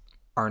bias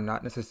are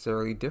not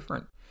necessarily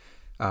different.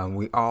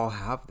 We all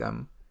have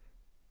them.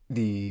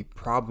 The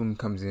problem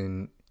comes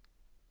in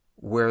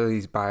where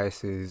these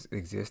biases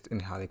exist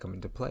and how they come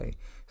into play.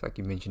 It's like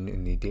you mentioned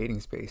in the dating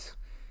space.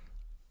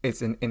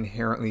 It's an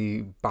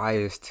inherently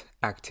biased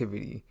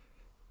activity.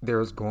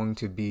 There's going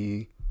to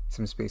be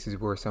some spaces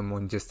where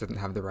someone just doesn't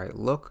have the right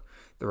look,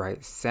 the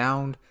right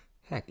sound,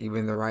 heck,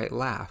 even the right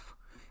laugh.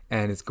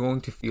 And it's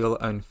going to feel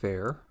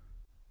unfair,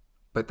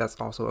 but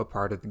that's also a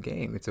part of the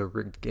game. It's a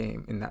rigged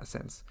game in that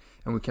sense.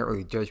 And we can't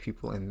really judge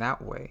people in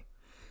that way.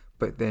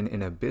 But then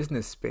in a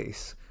business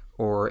space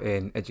or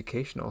an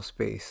educational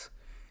space,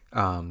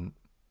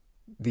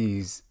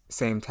 these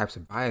same types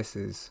of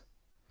biases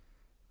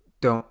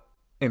don't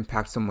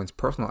impact someone's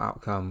personal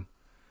outcome.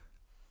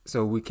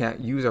 So we can't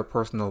use our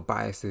personal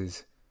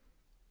biases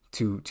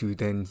to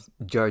then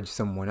judge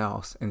someone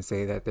else and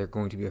say that they're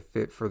going to be a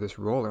fit for this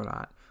role or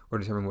not, or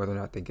determine whether or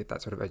not they get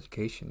that sort of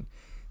education.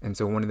 And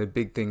so one of the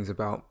big things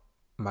about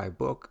my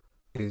book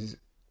is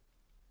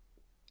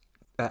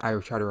that I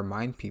try to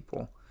remind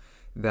people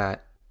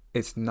that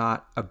it's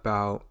not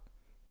about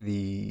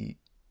the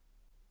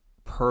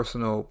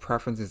personal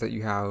preferences that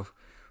you have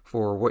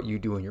for what you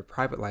do in your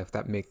private life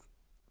that make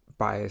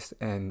bias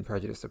and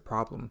prejudice a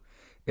problem.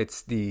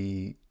 It's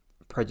the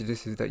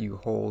prejudices that you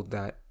hold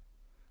that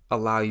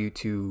allow you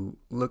to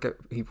look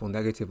at people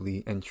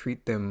negatively and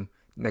treat them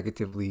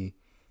negatively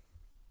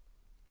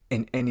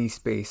in any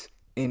space,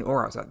 in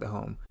or outside the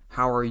home.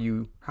 How are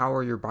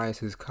your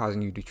biases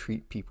causing you to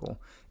treat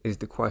people is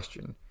the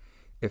question.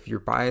 If your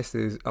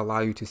biases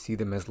allow you to see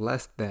them as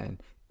less than,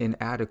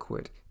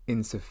 inadequate,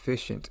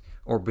 insufficient,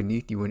 or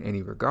beneath you in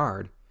any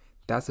regard,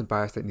 that's a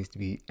bias that needs to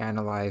be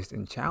analyzed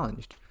and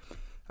challenged.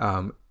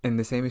 And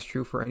the same is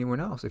true for anyone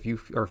else. If you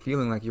are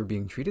feeling like you're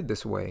being treated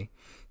this way,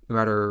 no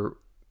matter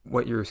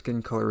what your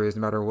skin color is,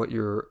 no matter what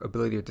your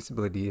ability or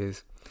disability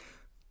is,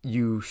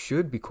 you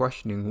should be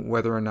questioning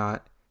whether or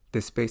not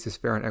this space is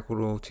fair and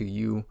equitable to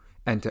you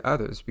and to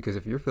others. Because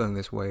if you're feeling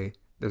this way,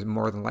 there's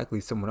more than likely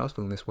someone else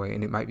feeling this way,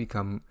 and it might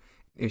become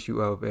an issue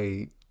of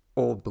a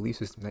old belief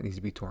system that needs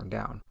to be torn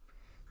down.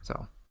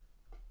 So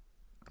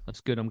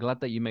that's good. I'm glad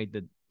that you made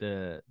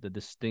the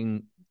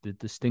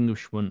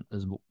distinguishment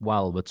as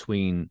well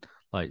between,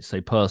 like,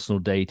 say, personal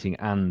dating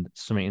and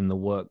something in the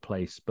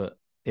workplace, but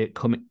it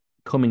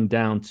coming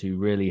down to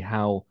really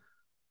how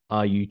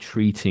are you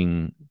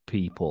treating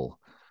people?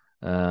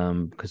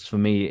 Because for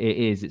me,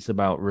 it's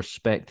about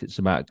respect, it's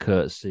about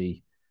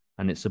courtesy,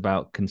 and it's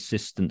about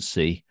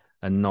consistency,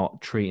 and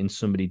not treating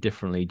somebody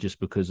differently just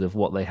because of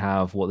what they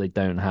have, what they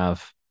don't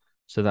have.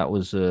 So that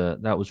was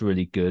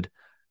really good.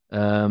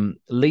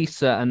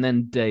 Lisa and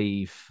then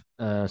Dave.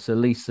 So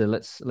Lisa,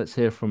 let's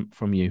hear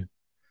from you.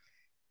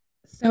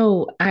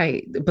 So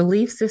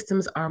belief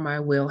systems are my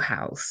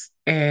wheelhouse,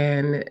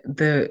 and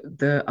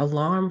the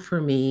alarm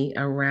for me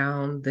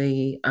around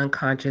the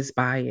unconscious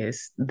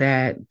bias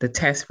that the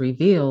test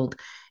revealed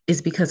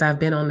is because I've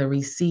been on the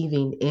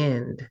receiving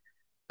end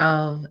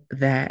of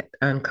that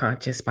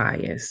unconscious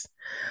bias,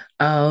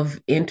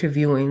 of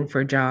interviewing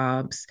for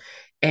jobs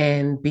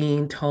and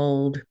being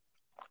told,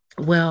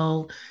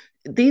 well,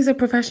 these are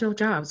professional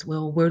jobs.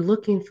 Well,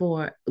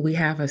 we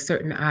have a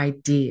certain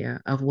idea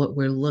of what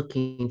we're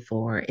looking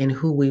for and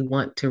who we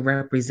want to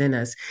represent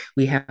us.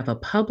 We have a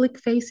public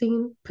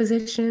facing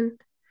position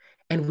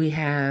and we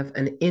have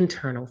an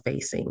internal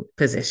facing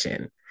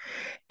position.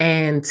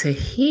 And to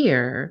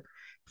hear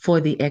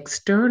for the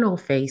external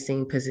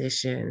facing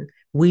position,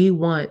 we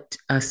want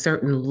a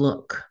certain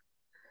look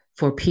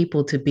for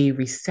people to be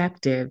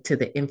receptive to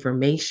the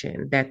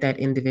information that that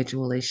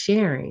individual is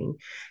sharing,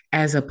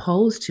 as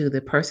opposed to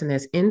the person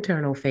that's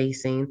internal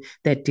facing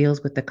that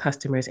deals with the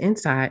customers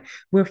inside.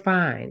 We're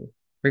fine,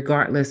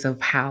 regardless of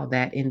how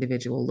that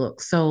individual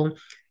looks. So,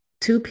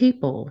 two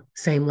people,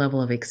 same level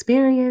of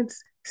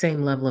experience,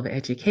 same level of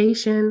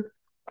education.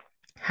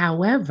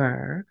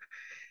 However,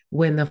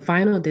 when the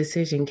final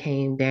decision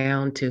came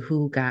down to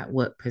who got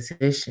what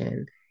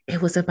position,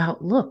 it was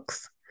about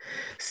looks.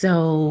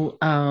 So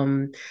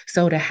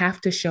to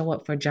have to show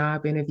up for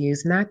job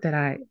interviews, not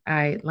that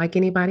I like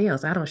anybody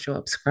else, I don't show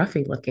up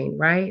scruffy looking,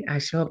 right? I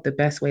show up the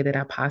best way that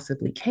I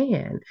possibly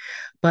can.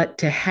 But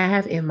to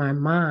have in my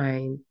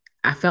mind,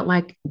 I felt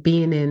like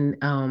being in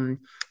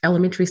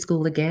elementary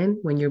school again,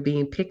 when you're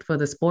being picked for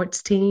the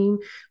sports team.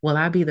 Will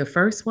I be the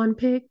first one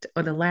picked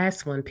or the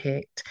last one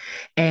picked?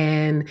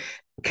 And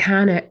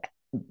kind of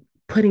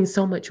putting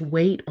so much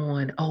weight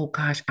on, oh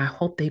gosh, I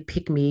hope they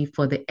pick me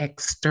for the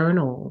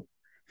external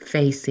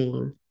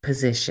facing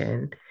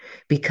position,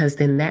 because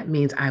then that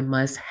means I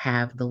must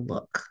have the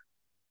look.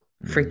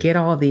 Forget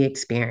all the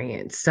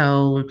experience.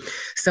 So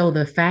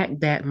the fact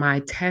that my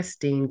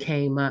testing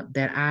came up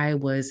that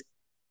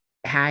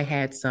I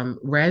had some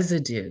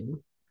residue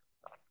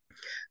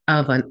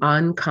of an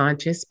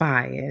unconscious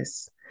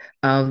bias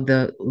of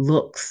the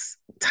looks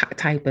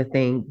type of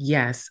thing.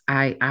 Yes,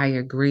 I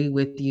agree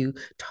with you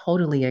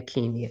totally,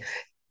 Akemia.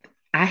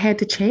 I had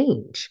to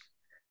change.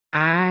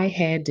 I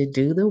had to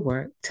do the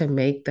work to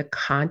make the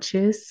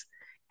conscious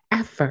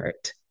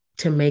effort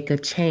to make a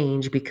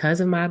change because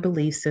of my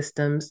belief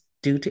systems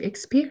due to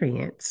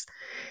experience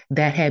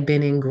that had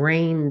been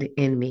ingrained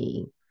in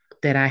me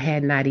that I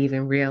had not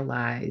even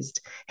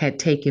realized had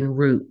taken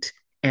root.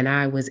 And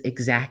I was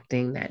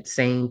exacting that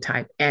same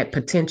type at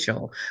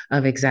potential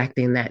of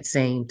exacting that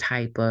same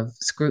type of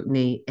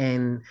scrutiny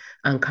and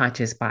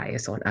unconscious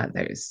bias on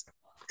others.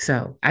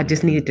 So I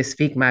just needed to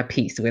speak my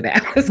piece with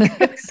that. I was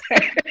gonna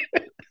say.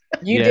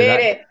 You did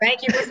it.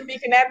 Thank you for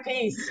speaking that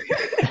piece.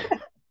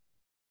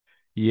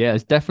 Yeah,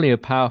 it's definitely a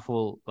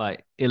powerful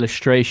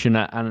illustration,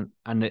 and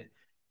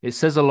it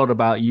says a lot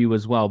about you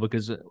as well,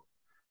 because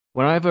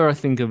Whenever I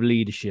think of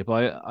leadership,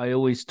 I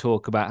always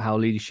talk about how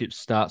leadership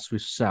starts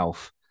with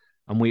self,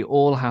 and we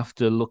all have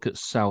to look at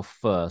self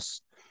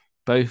first,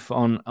 both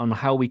on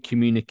how we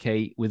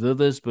communicate with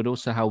others, but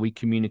also how we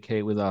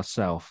communicate with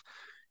ourselves.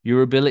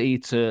 Your ability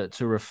to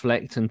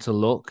reflect and to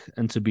look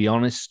and to be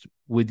honest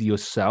with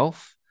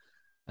yourself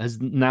has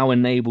now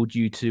enabled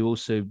you to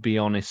also be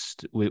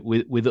honest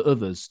with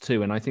others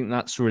too. And I think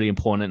that's really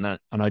important.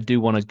 And I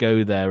do want to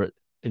go there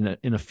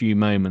in a few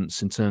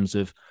moments in terms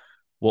of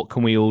what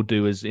can we all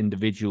do as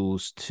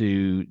individuals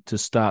to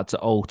start to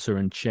alter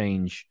and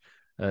change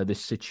this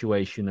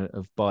situation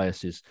of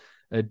biases.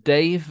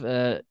 Dave,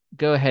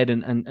 go ahead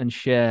and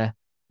share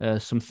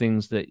some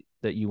things that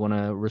you want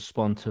to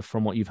respond to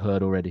from what you've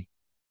heard already.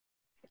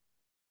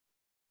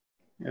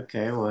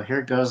 Okay, well,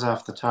 here goes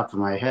off the top of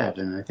my head,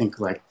 and I think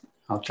like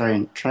I'll try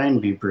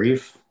and be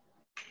brief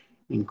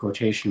in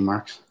quotation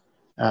marks.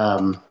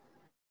 Um,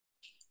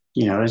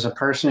 as a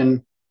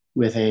person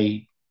with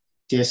a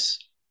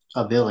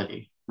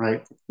disability,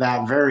 right?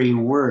 That very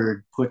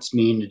word puts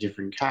me in a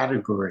different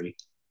category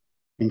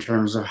in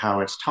terms of how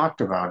it's talked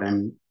about.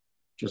 And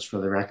just for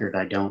the record,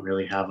 I don't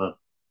really have a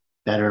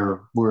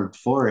better word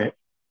for it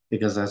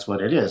because that's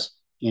what it is.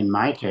 In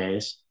my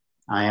case,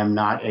 I am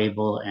not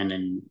able, and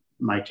in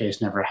my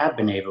case, never have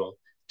been able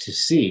to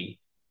see.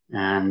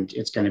 And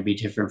it's going to be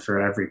different for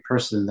every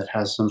person that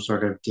has some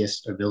sort of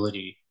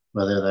disability,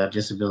 whether that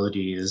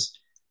disability is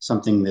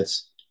something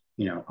that's,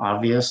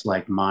 obvious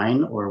like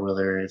mine, or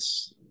whether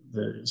it's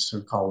the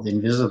so-called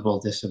invisible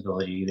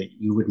disability that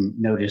you wouldn't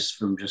notice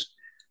from just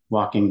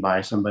walking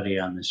by somebody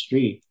on the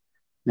street.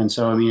 And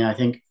so, I mean, I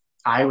think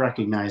I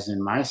recognize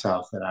in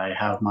myself that I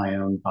have my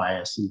own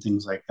bias and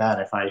things like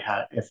that.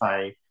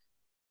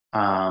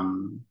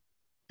 Um,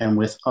 and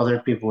with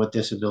other people with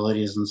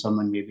disabilities and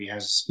someone maybe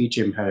has a speech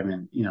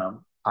impediment,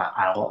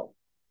 I'll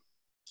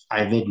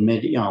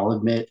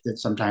admit that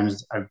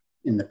sometimes I've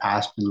in the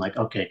past been like,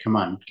 okay, come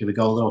on, can we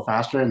go a little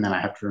faster? And then I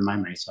have to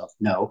remind myself,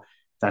 no,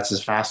 that's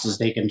as fast as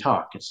they can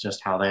talk. It's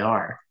just how they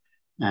are.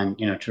 And,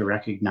 to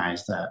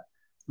recognize that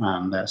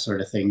sort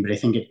of thing. But I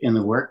think in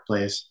the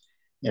workplace,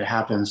 it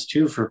happens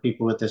too for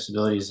people with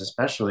disabilities,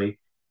 especially.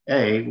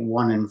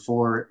 1 in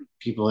 4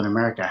 people in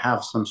America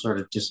have some sort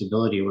of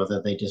disability,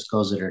 whether they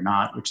disclose it or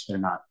not, which they're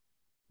not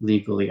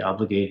legally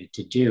obligated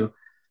to do.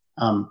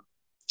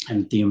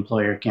 And the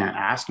employer can't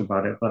ask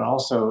about it, but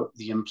also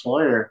the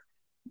employer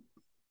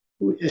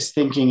is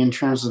thinking in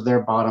terms of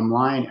their bottom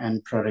line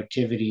and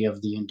productivity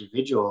of the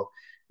individual.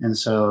 And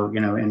so,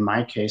 in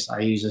my case, I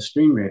use a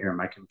screen reader.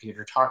 My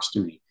computer talks to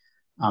me.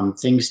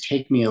 Things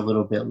take me a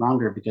little bit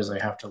longer because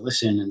I have to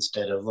listen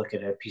instead of look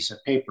at a piece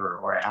of paper,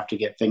 or I have to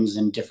get things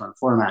in different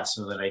formats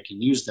so that I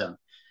can use them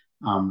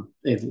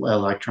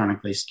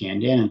electronically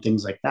scanned in and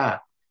things like that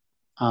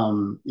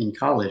in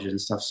college and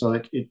stuff. So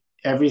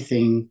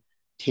everything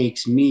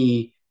takes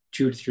me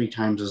 2 to 3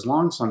 times as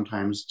long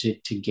sometimes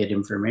to get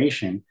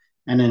information.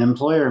 And an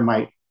employer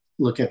might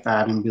look at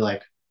that and be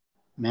like,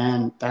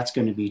 man, that's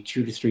going to be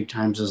 2 to 3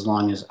 times as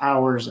long as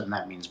ours, and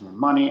that means more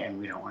money, and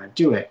we don't want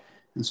to do it.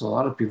 And so a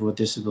lot of people with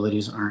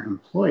disabilities aren't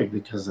employed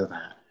because of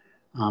that.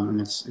 And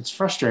it's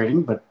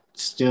frustrating, but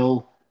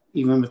still,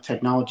 even with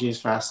technology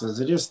as fast as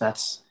it is,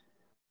 that's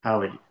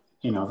how it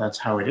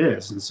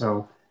is. And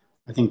so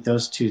I think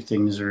those two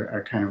things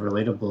are kind of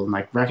relatable, and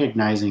like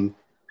recognizing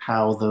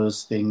how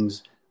those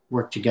things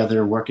work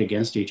together, work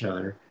against each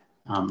other,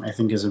 I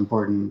think is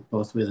important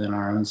both within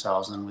our own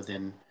selves and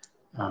within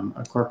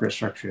a corporate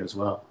structure as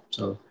well.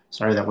 So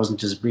sorry that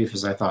wasn't as brief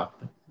as I thought,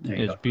 but there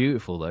you It go. was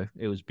beautiful, though.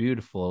 It was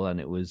beautiful, and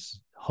it was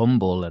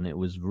humble, and it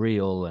was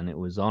real, and it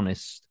was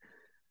honest.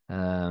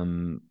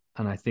 And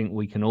I think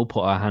we can all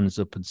put our hands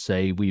up and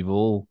say we've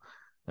all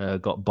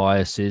got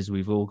biases,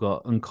 we've all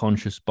got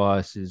unconscious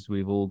biases,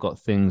 we've all got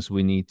things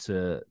we need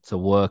to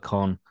work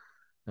on,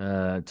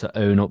 to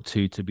own up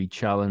to be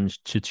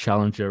challenged, to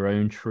challenge our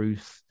own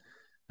truth.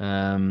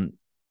 And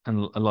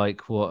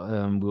like what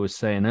we were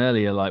saying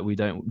earlier, like we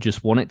don't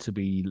just want it to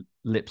be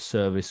lip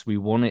service, we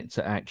want it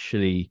to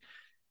actually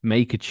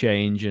make a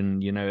change.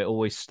 And it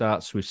always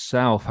starts with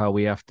self, how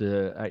we have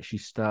to actually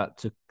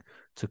start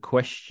to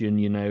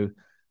question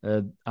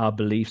our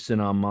beliefs in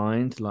our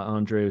mind, like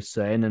Andre was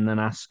saying, and then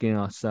asking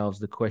ourselves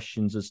the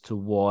questions as to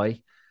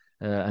why,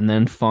 and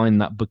then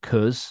find that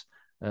because,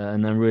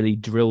 and then really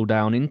drill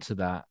down into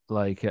that,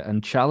 like,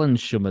 and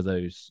challenge some of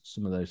those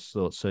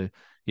thoughts. So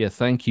yeah,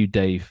 thank you,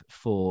 Dave,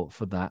 for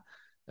that.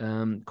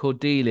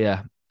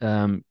 Cordelia,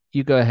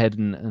 you go ahead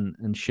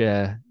and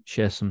share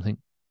something.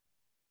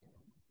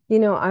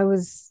 I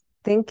was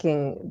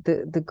thinking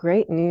the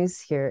great news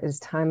here is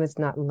time is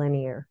not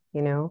linear,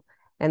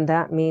 and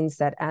that means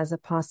that as a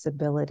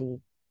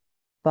possibility,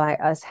 by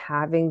us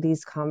having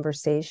these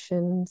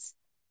conversations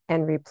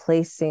and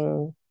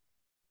replacing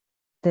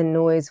the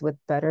noise with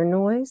better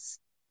noise,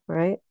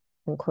 right?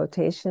 In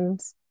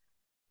quotations,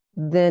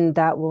 then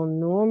that will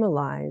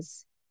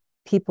normalize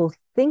people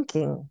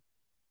thinking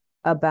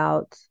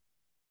about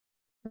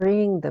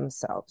freeing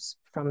themselves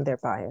from their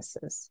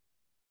biases.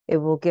 It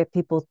will get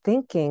people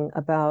thinking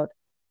about,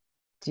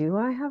 do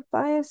I have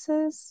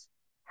biases?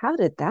 how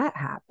did that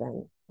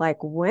happen? Like,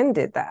 when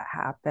did that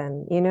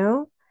happen? You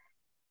know?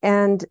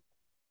 And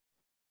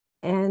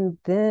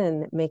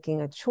then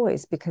making a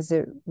choice, because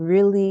it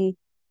really,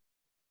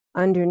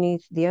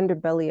 underneath the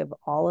underbelly of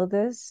all of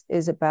this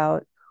is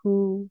about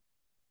who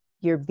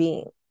you're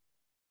being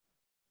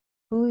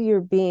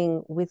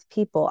with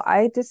people.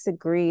 I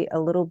disagree a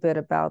little bit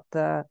about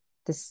the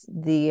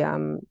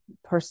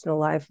personal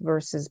life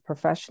versus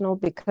professional,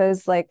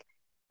 because like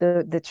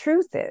the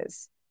truth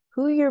is,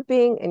 who you're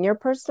being in your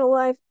personal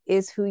life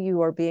is who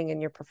you are being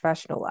in your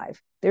professional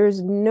life. There is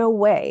no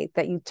way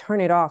that you turn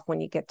it off when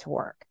you get to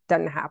work.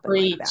 Doesn't happen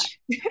like that.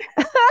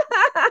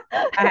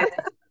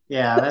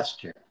 Yeah, that's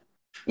true.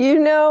 You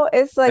know,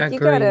 it's like Agreed. you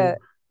gotta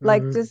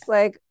like just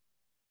like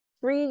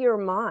free your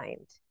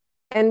mind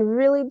and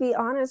really be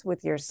honest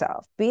with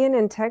yourself. Be in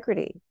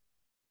integrity.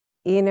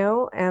 You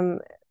know,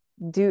 am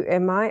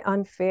I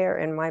unfair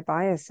in my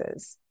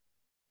biases?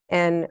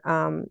 And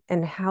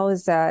how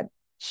is that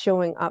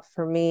showing up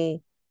for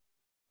me?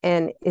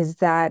 And is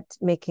that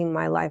making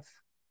my life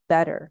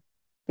better?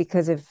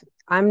 Because if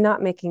I'm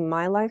not making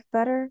my life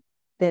better,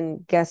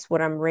 then guess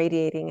what I'm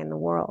radiating in the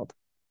world?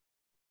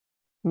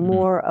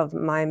 More of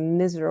my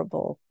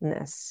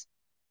miserableness.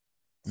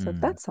 So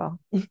that's all.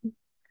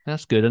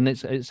 That's good, and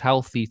it's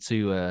healthy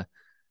to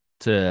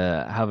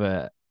have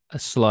a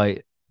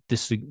slight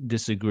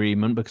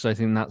disagreement, because I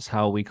think that's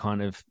how we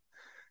kind of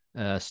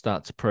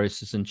start to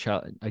process and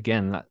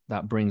again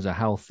that brings a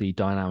healthy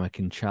dynamic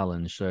and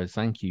challenge. So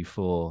thank you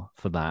for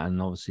that,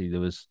 and obviously there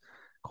was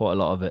quite a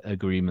lot of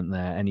agreement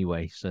there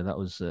anyway, so that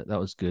was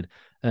good.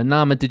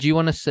 Naama, did you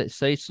want to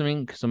say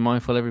something? Because I'm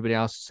mindful everybody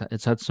else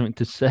has had something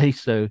to say,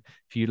 so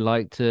if you'd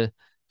like to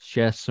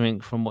share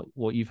something from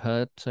what you've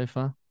heard so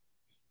far.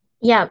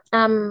 Yeah,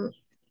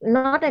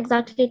 not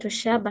exactly to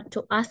share, but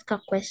to ask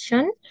a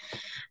question.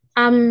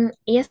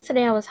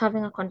 Yesterday I was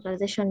having a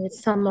conversation with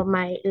some of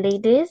my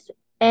ladies,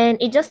 and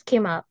it just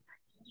came up.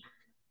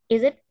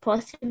 Is it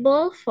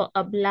possible for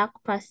a Black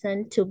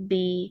person to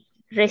be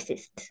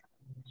racist?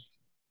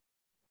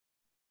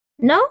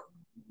 No?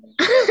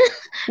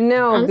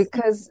 No,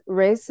 because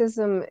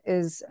racism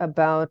is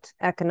about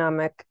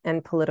economic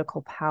and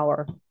political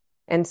power.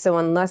 And so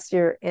unless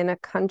you're in a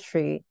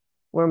country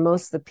where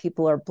most of the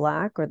people are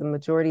Black or the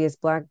majority is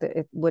Black, that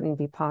it wouldn't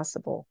be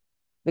possible.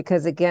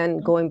 Because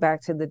again, going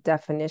back to the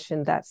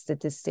definition, that's the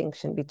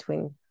distinction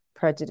between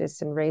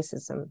prejudice and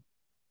racism.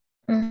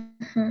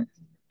 Mm-hmm.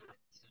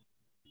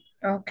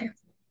 Okay.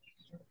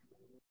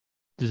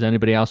 Does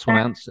anybody else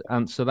want to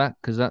answer that?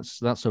 Because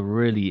that's a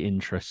really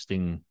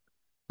interesting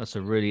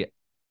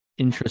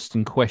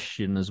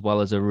question, as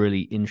well as a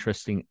really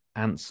interesting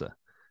answer.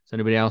 Does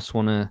anybody else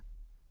want to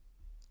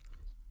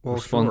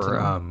respond to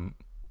that?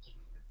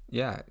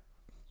 Yeah,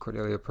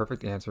 Cordelia,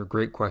 perfect answer.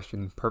 Great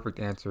question.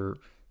 Perfect answer.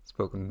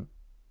 Spoken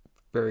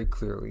very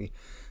clearly.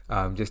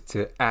 Just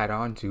to add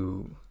on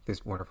to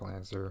this wonderful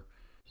answer,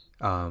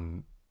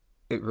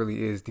 it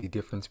really is the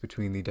difference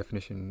between the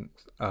definitions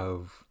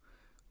of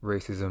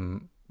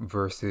racism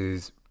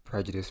versus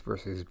prejudice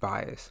versus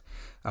bias.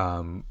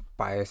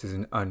 Bias is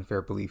an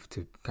unfair belief,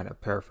 to kind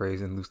of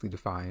paraphrase and loosely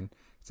define.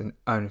 It's an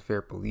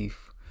unfair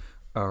belief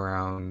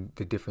around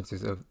the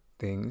differences of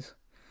things.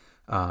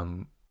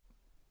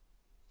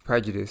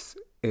 Prejudice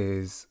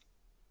is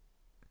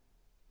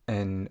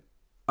an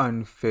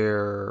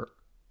unfair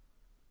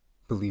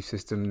belief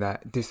system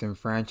that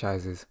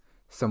disenfranchises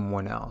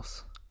someone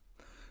else.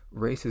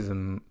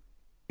 Racism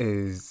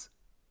is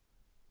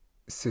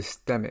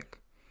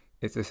systemic.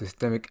 It's a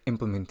systemic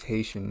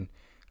implementation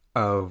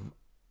of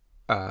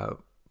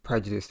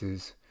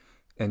prejudices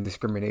and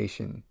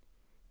discrimination,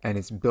 and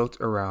it's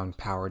built around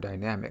power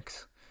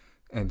dynamics.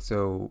 And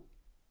so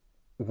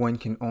one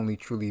can only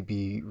truly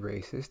be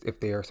racist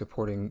if they are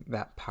supporting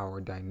that power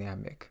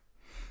dynamic.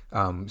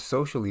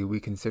 Socially, we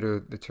consider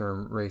the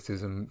term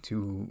racism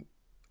to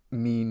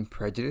mean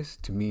prejudice,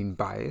 to mean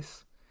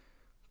bias,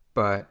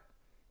 but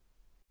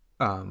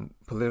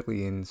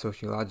politically and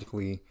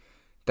sociologically,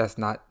 that's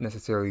not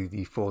necessarily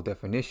the full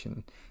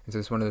definition. And so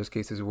it's one of those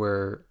cases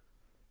where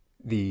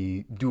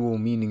the dual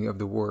meaning of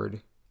the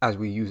word as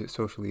we use it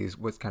socially is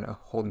what's kind of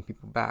holding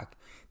people back.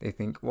 They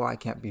think, well, I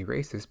can't be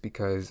racist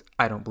because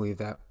I don't believe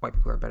that white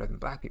people are better than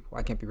Black people.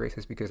 I can't be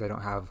racist because I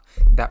don't have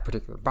that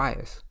particular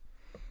bias.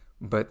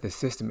 But the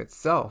system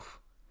itself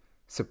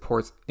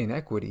supports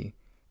inequity,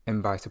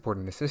 and by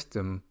supporting the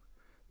system,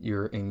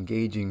 you're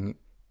engaging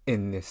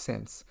in this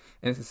sense.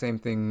 And it's the same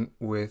thing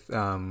with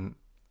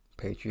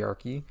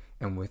patriarchy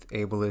and with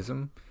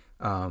ableism,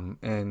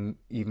 and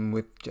even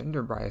with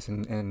gender bias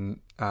and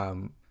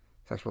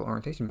sexual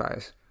orientation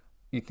bias.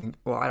 You think,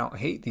 well, I don't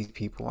hate these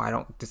people, I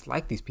don't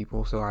dislike these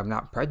people, so I'm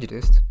not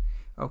prejudiced.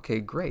 Okay,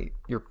 great.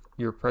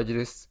 You're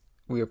prejudiced.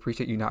 We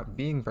appreciate you not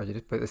being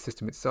prejudiced, but the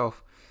system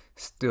itself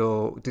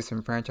still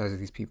disenfranchises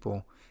these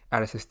people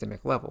at a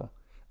systemic level.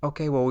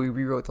 Okay, well, we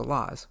rewrote the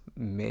laws.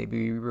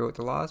 Maybe we rewrote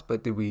the laws,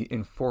 but did we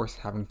enforce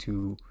having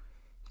to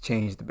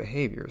change the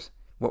behaviors?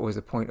 What was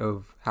the point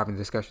of having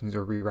discussions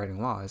or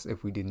rewriting laws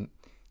if we didn't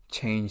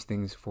change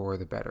things for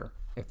the better,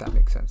 if that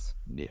makes sense?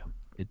 Yeah,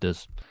 it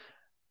does.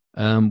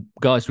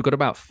 Guys, we've got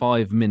about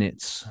 5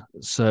 minutes,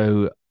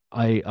 so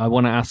I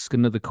want to ask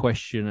another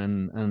question,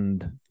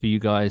 and for you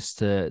guys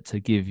to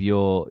give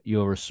your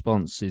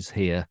responses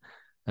here.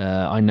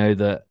 I know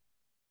that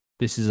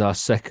this is our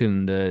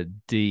second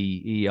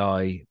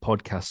DEI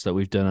podcast that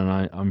we've done,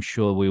 and I'm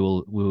sure we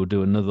will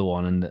do another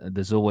one. And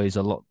there's always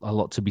a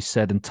lot to be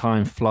said, and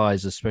time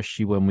flies,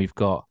 especially when we've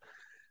got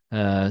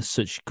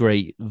such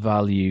great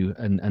value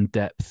and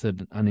depth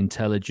and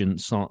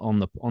intelligence on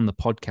the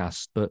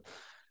podcast. But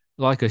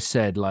like I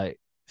said, like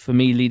for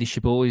me,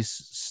 leadership always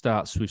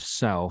starts with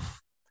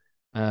self.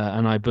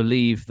 And I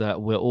believe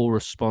that we're all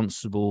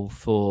responsible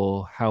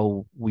for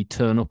how we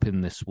turn up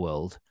in this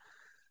world.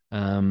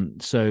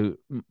 So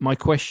my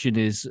question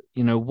is,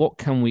 what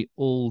can we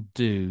all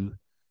do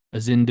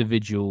as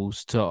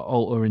individuals to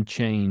alter and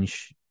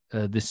change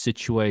this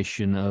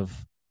situation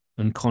of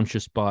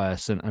unconscious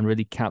bias and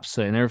really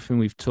capturing everything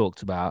we've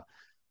talked about?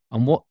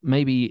 And what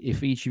maybe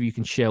if each of you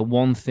can share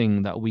one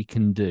thing that we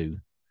can do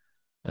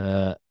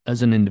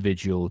as an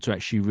individual to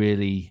actually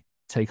really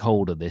take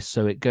hold of this.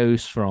 So it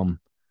goes from,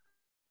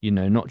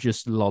 not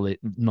just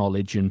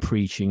knowledge and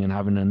preaching and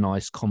having a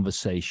nice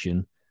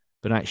conversation,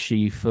 but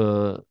actually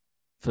for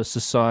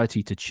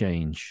society to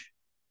change.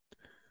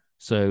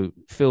 So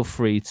feel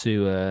free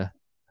to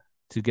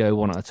go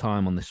one at a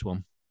time on this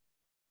one.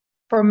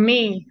 For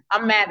me,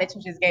 I'm mad that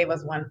you just gave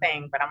us one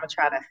thing, but I'm gonna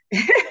try to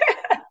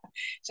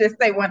just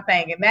say one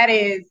thing, and that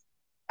is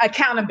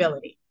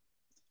accountability.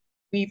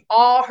 We've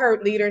all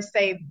heard leaders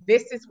say,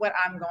 this is what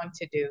I'm going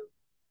to do.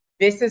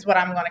 This is what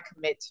I'm going to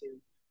commit to.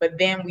 But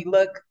then we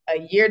look a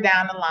year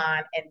down the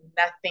line and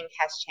nothing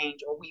has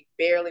changed, or we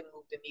barely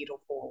moved the needle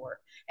forward.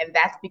 And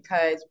that's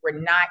because we're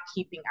not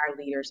keeping our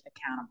leaders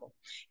accountable.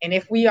 And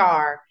if we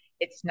are,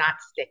 it's not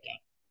sticking.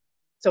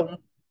 So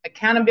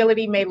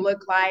accountability may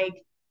look like,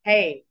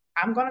 hey,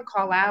 I'm going to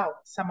call out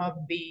some of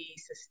the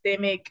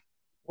systemic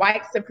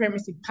white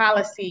supremacy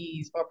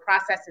policies or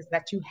processes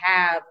that you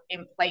have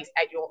in place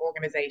at your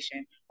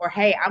organization. Or,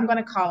 hey, I'm going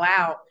to call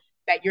out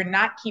that you're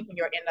not keeping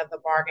your end of the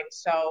bargain.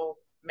 So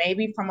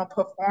maybe from a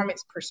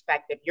performance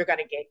perspective, you're going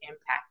to get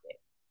impacted.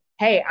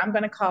 Hey, I'm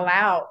going to call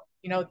out,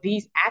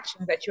 these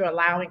actions that you're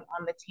allowing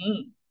on the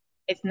team.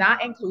 It's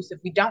not inclusive.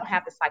 We don't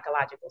have the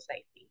psychological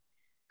safety.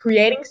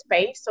 Creating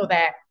space so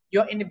that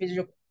your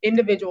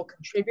individual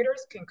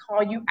contributors can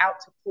call you out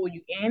to pull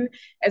you in,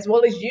 as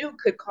well as you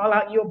could call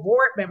out your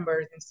board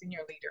members and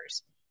senior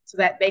leaders so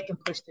that they can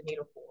push the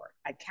needle forward.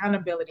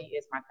 Accountability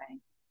is my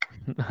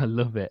thing. I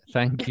love it.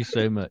 Thank you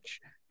so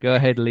much. Go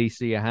ahead,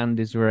 Lisa. Your hand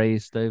is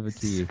raised. Over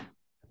to you.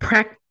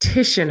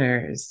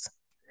 Practitioners,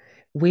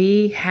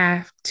 we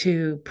have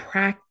to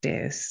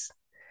practice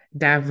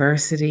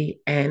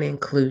diversity and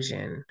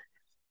inclusion.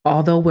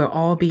 Although we're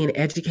all being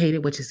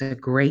educated, which is a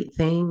great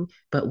thing,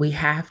 but we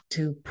have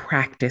to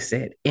practice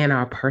it in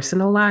our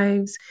personal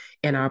lives,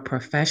 in our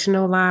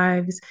professional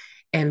lives,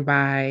 and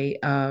by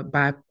a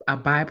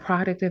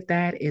byproduct of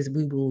that is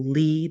we will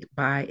lead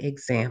by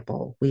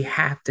example. We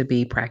have to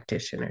be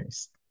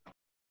practitioners.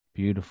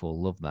 Beautiful,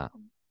 love that,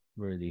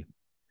 really,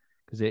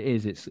 because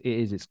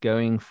it's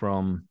going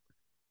from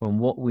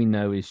what we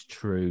know is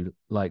true.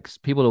 Like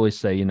people always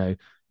say,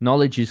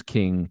 knowledge is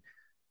king.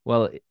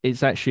 Well,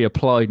 it's actually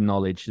applied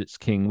knowledge that's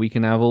king. We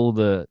can have all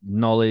the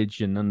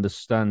knowledge and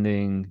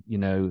understanding,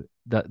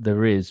 that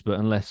there is, but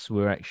unless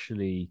we're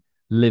actually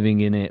living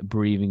in it,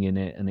 breathing in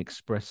it, and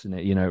expressing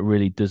it, it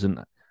really doesn't.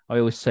 I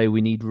always say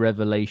we need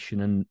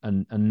revelation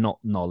and not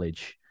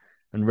knowledge.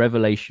 And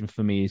revelation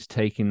for me is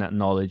taking that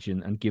knowledge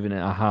and giving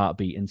it a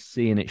heartbeat and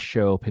seeing it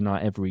show up in our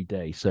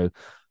everyday. So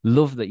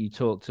love that you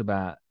talked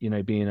about,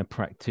 being a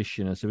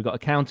practitioner. So we've got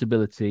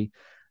accountability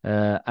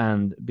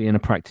and being a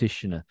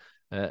practitioner.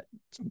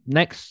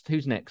 Next,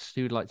 who's next?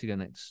 Who would like to go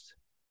next?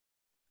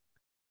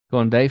 Go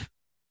on, Dave.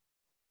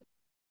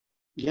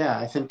 Yeah,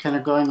 I think kind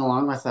of going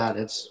along with that,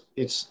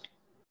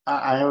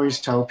 I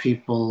always tell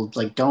people,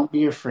 like, don't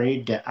be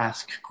afraid to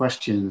ask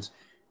questions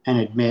and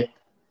admit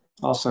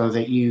also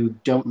that you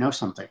don't know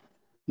something.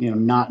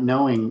 Not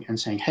knowing and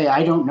saying, hey,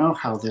 I don't know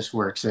how this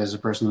works as a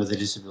person with a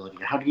disability.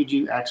 How do you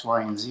do X,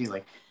 Y, and Z?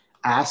 Like,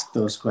 ask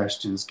those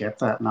questions, get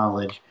that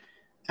knowledge.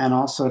 And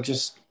also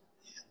just,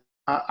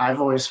 I've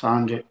always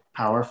found it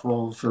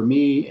powerful for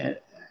me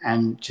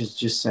and to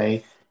just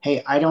say,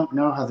 hey, I don't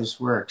know how this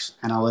works,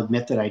 and I'll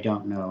admit that I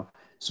don't know.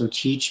 So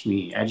teach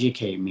me,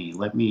 educate me,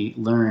 let me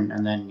learn,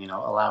 and then,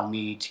 allow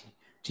me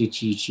to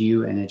teach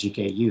you and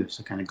educate you.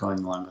 So kind of going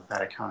along with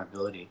that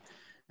accountability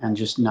and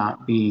just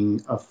not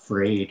being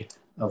afraid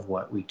of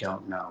what we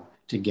don't know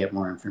to get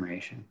more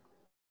information.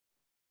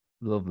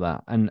 Love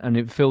that. And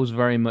it feels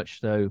very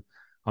much though.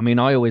 I mean,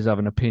 I always have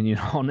an opinion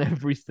on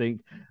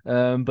everything,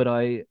 but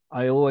I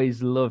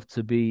always love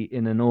to be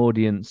in an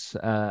audience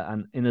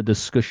and in a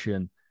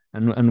discussion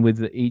and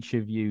with each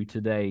of you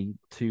today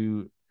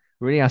to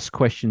really ask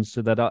questions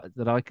so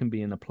that I can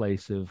be in a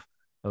place of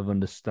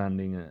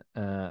understanding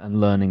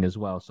and learning as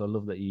well. So I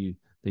love that you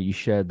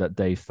shared that,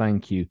 Dave.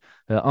 Thank you.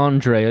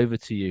 Andre, over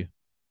to you.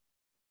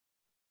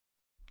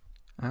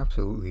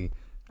 Absolutely.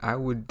 I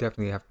would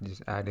definitely have to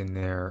just add in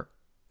there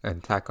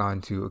and tack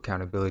on to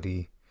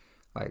accountability,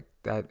 like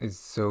that is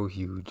so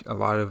huge. A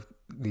lot of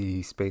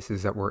the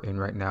spaces that we're in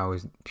right now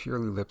is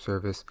purely lip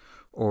service,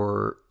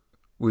 or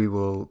we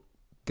will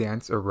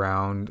dance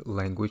around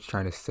language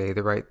trying to say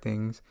the right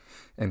things,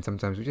 and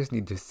sometimes we just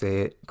need to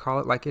say it, call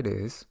it like it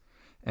is,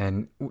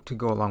 and to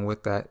go along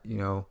with that,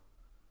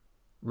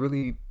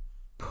 really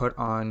put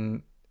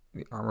on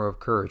the armor of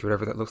courage,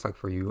 whatever that looks like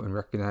for you, and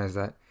recognize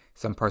that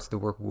some parts of the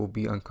work will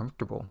be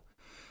uncomfortable.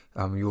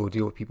 You will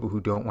deal with people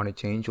who don't want to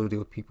change. You'll deal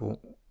with people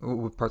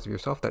with parts of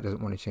yourself that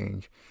doesn't want to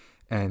change.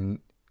 And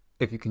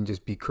if you can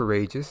just be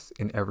courageous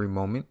in every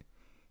moment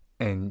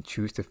and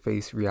choose to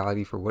face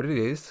reality for what it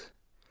is,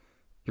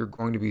 you're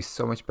going to be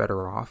so much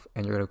better off,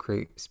 and you're going to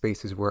create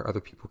spaces where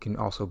other people can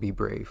also be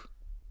brave.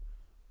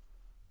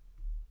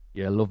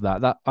 Yeah, I love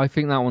that. I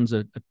think that one's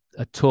a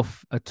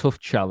tough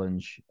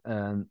challenge.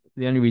 And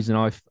the only reason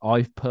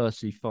I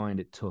personally find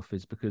it tough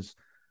is because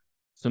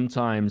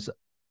sometimes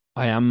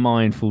I am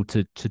mindful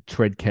to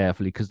tread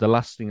carefully, because the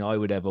last thing I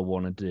would ever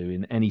want to do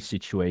in any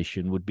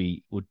situation would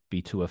be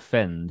to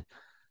offend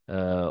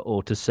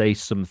or to say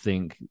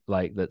something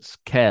like that's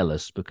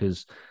careless.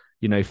 Because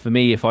for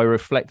me, if I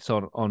reflect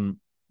on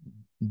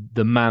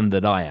the man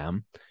that I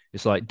am,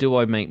 it's like, do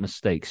I make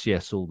mistakes?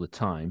 Yes, all the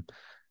time.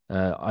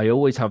 I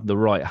always have the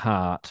right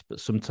heart,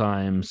 but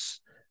sometimes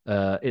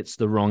it's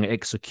the wrong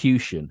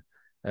execution.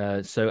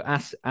 So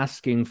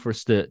asking for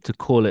us to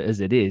call it as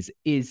it is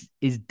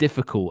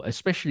difficult,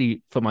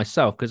 especially for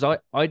myself, because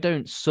I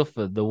don't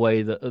suffer the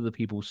way that other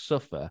people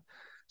suffer.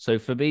 So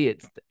for me,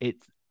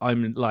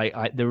 I'm like,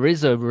 there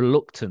is a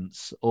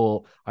reluctance,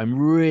 or I'm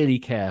really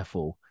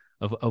careful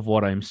of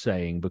what I'm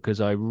saying,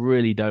 because I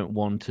really don't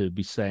want to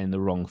be saying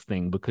the wrong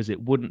thing, because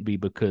it wouldn't be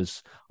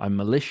because I'm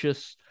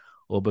malicious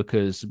or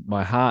because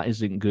my heart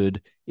isn't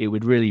good. It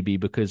would really be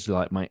because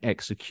like my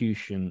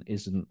execution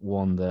isn't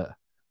one that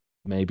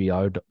maybe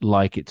I would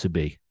like it to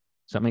be.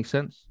 Does that make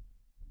sense?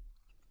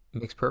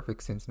 It makes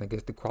perfect sense. And I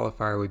guess the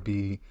qualifier would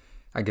be,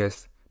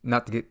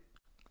 not to get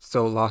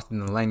so lost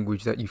in the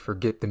language that you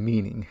forget the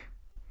meaning.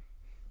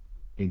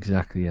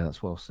 Exactly. Yeah,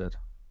 that's well said.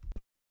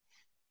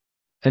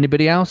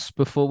 Anybody else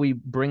before we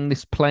bring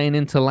this plane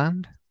into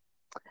land?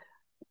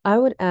 I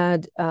would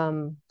add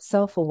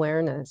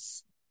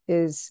self-awareness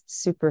is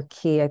super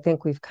key. I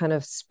think we've kind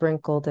of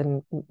sprinkled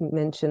and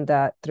mentioned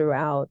that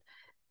throughout.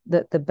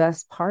 The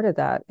best part of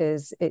that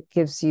is it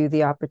gives you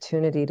the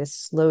opportunity to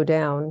slow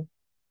down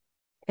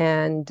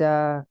and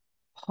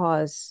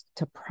pause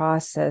to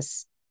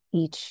process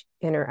each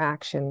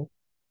interaction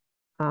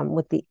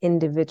with the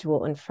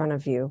individual in front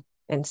of you,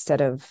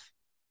 instead of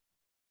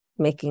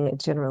making a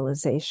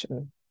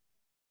generalization.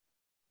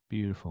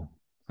 Beautiful.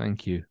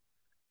 Thank you.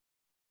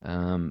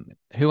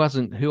 Who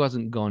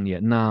hasn't gone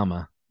yet?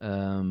 Nama.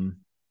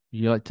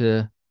 You like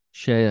to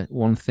share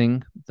one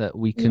thing that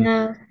we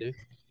can do?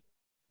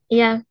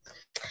 Yeah.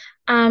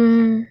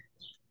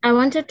 I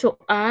wanted to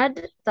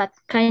add that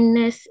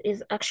kindness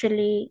is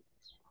actually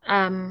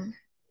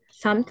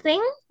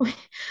something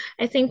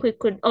I think we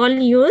could all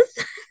use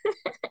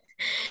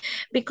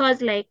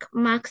because like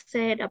Mark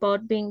said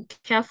about being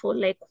careful,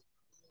 like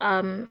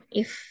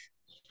if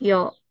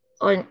you're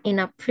in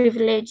a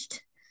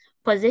privileged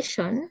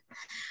position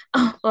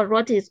or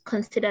what is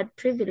considered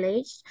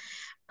privileged,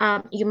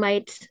 you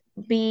might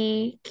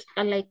be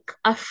like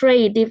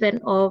afraid even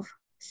of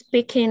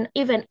speaking,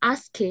 even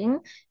asking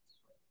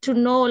to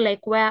know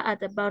like where are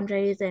the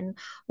boundaries and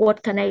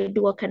what can I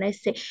do, what can I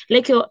say?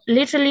 Like you're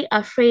literally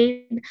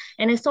afraid.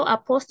 And I saw a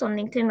post on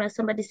LinkedIn where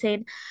somebody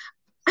said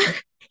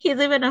he's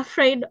even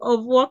afraid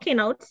of walking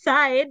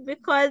outside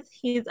because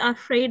he's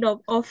afraid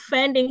of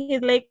offending.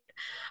 He's like,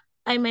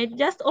 I might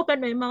just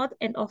open my mouth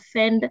and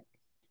offend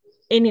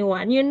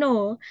anyone, you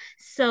know?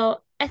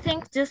 So I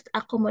think just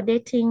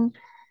accommodating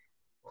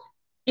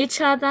each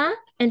other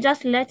and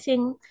just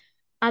letting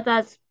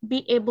others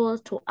be able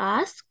to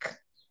ask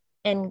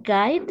and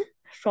guide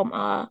from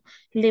our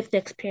lived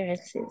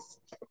experiences.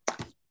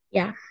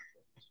 Yeah.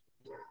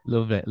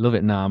 Love it,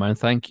 Naama, and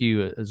thank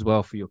you as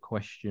well for your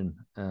question,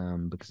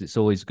 because it's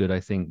always good, I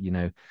think,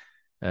 to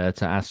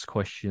ask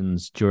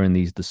questions during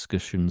these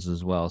discussions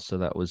as well. So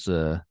that was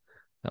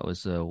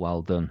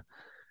well done.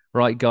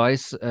 Right,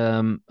 guys.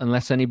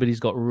 Unless anybody's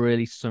got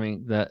really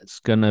something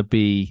that's gonna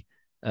be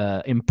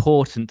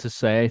important to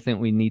say, I think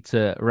we need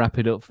to wrap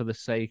it up for the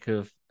sake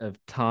of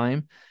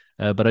time.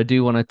 But I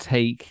do want to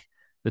take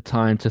the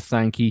time to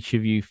thank each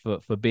of you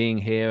for being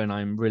here, and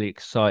I'm really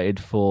excited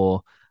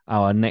for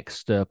our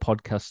next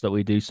podcast that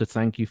we do. So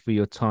thank you for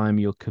your time,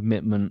 your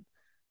commitment,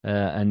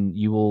 and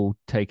you all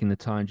taking the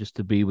time just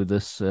to be with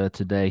us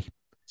today.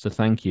 So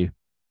thank you.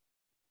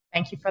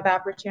 Thank you for the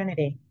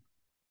opportunity.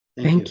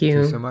 Thank you.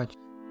 Thank you so much.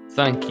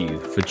 Thank you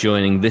for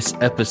joining this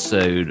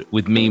episode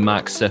with me,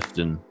 Mark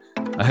Sefton.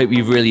 I hope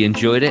you've really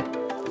enjoyed it.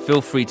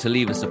 Feel free to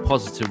leave us a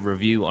positive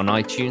review on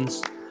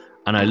iTunes,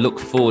 and I look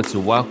forward to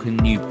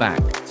welcoming you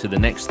back to the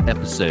next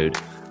episode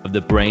of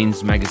the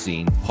Brains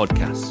Magazine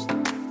podcast.